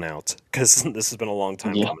this one out because this has been a long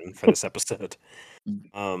time coming for this episode.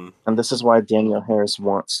 And this is why Danielle Harris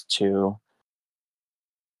wants to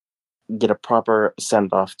get a proper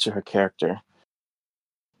send-off to her character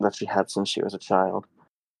that she had since she was a child.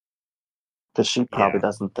 Because she probably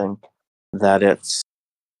doesn't think that it's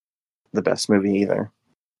the best movie either.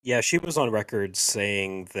 Yeah, she was on record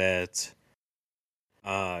saying that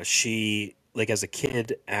she, like as a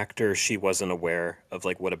kid actor, she wasn't aware of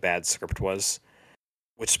like what a bad script was,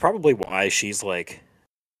 which is probably why she's like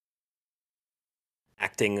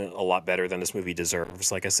acting a lot better than this movie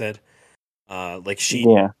deserves, like I said. Like she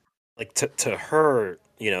like to her,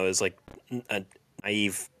 you know, is like a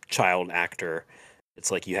naive child actor. It's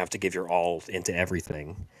like you have to give your all into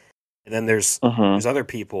everything. And then there's other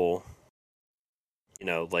people, you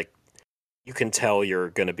know, like you can tell you're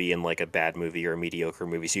going to be in like a bad movie or a mediocre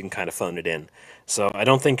movie, so you can kind of phone it in. So I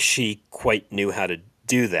don't think she quite knew how to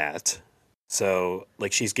do that. So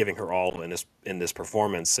like she's giving her all in this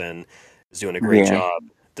performance and is doing a great job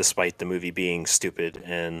despite the movie being stupid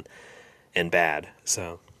and bad.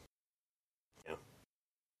 So yeah.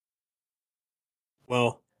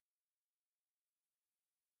 Well,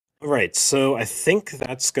 all right. So I think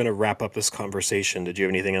that's going to wrap up this conversation. Did you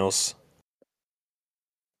have anything else?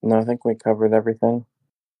 No, I think we covered everything.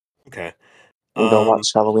 Okay. Go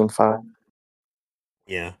watch Halloween 5.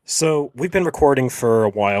 Yeah. So we've been recording for a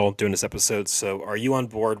while doing this episode. So are you on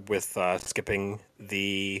board with skipping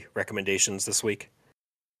the recommendations this week?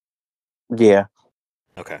 Yeah.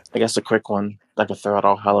 Okay. I guess a quick one. I could throw out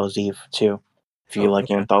All Hallows Eve, too, if you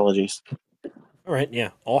like anthologies. All right, yeah.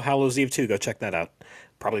 All Hallows Eve 2, go check that out.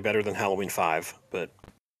 Probably better than Halloween 5, but...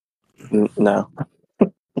 No.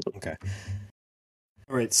 Okay.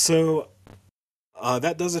 All right, so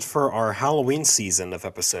that does it for our Halloween season of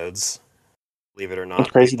episodes. Believe it or not.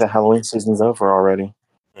 It's crazy that Halloween season's over already.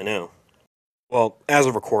 I know. Well, as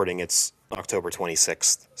of recording, it's October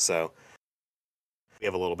 26th, so we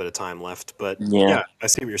have a little bit of time left. But yeah I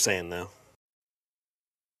see what you're saying, though.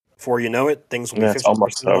 Before you know it, things will be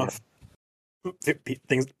 50% off.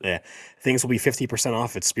 Things will be 50%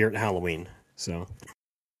 off at Spirit Halloween. So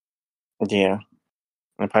yeah,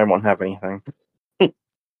 I probably won't have anything.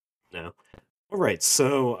 No. All right.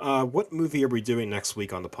 So, what movie are we doing next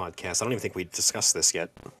week on the podcast? I don't even think we discussed this yet.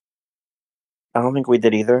 I don't think we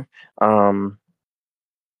did either. Five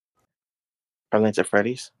Nights at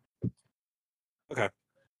Freddy's. Okay.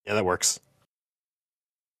 Yeah, that works.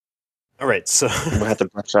 All right. So we'll have to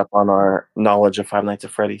brush up on our knowledge of Five Nights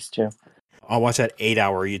at Freddy's too. I'll watch that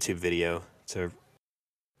 8-hour YouTube video to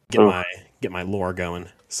get my lore going.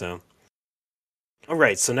 So, all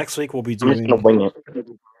right. So next week we'll be doing. I'm just gonna wing it.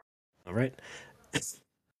 All right.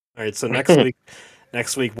 All right. So next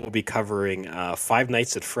week we'll be covering Five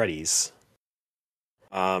Nights at Freddy's.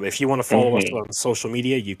 If you want to follow us on social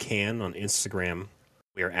media, you can on Instagram.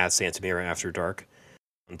 We are at Santamira After Dark.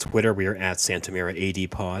 On Twitter, we are at Santamira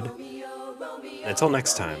AD Pod. And until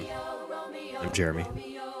next time, I'm Jeremy.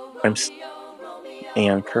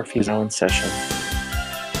 And curfew is now in session.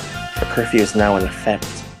 The curfew is now in effect,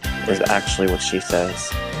 is actually what she says.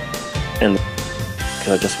 And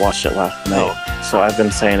because I just watched it last night, so I've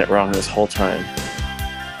been saying it wrong this whole time.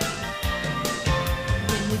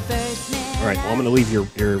 All right, well, I'm going to leave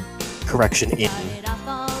your correction in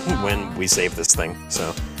when we save this thing,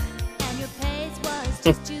 so.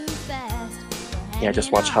 Yeah, I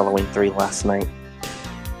just watched Halloween 3 last night.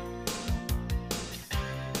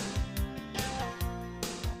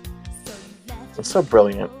 It's so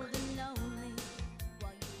brilliant.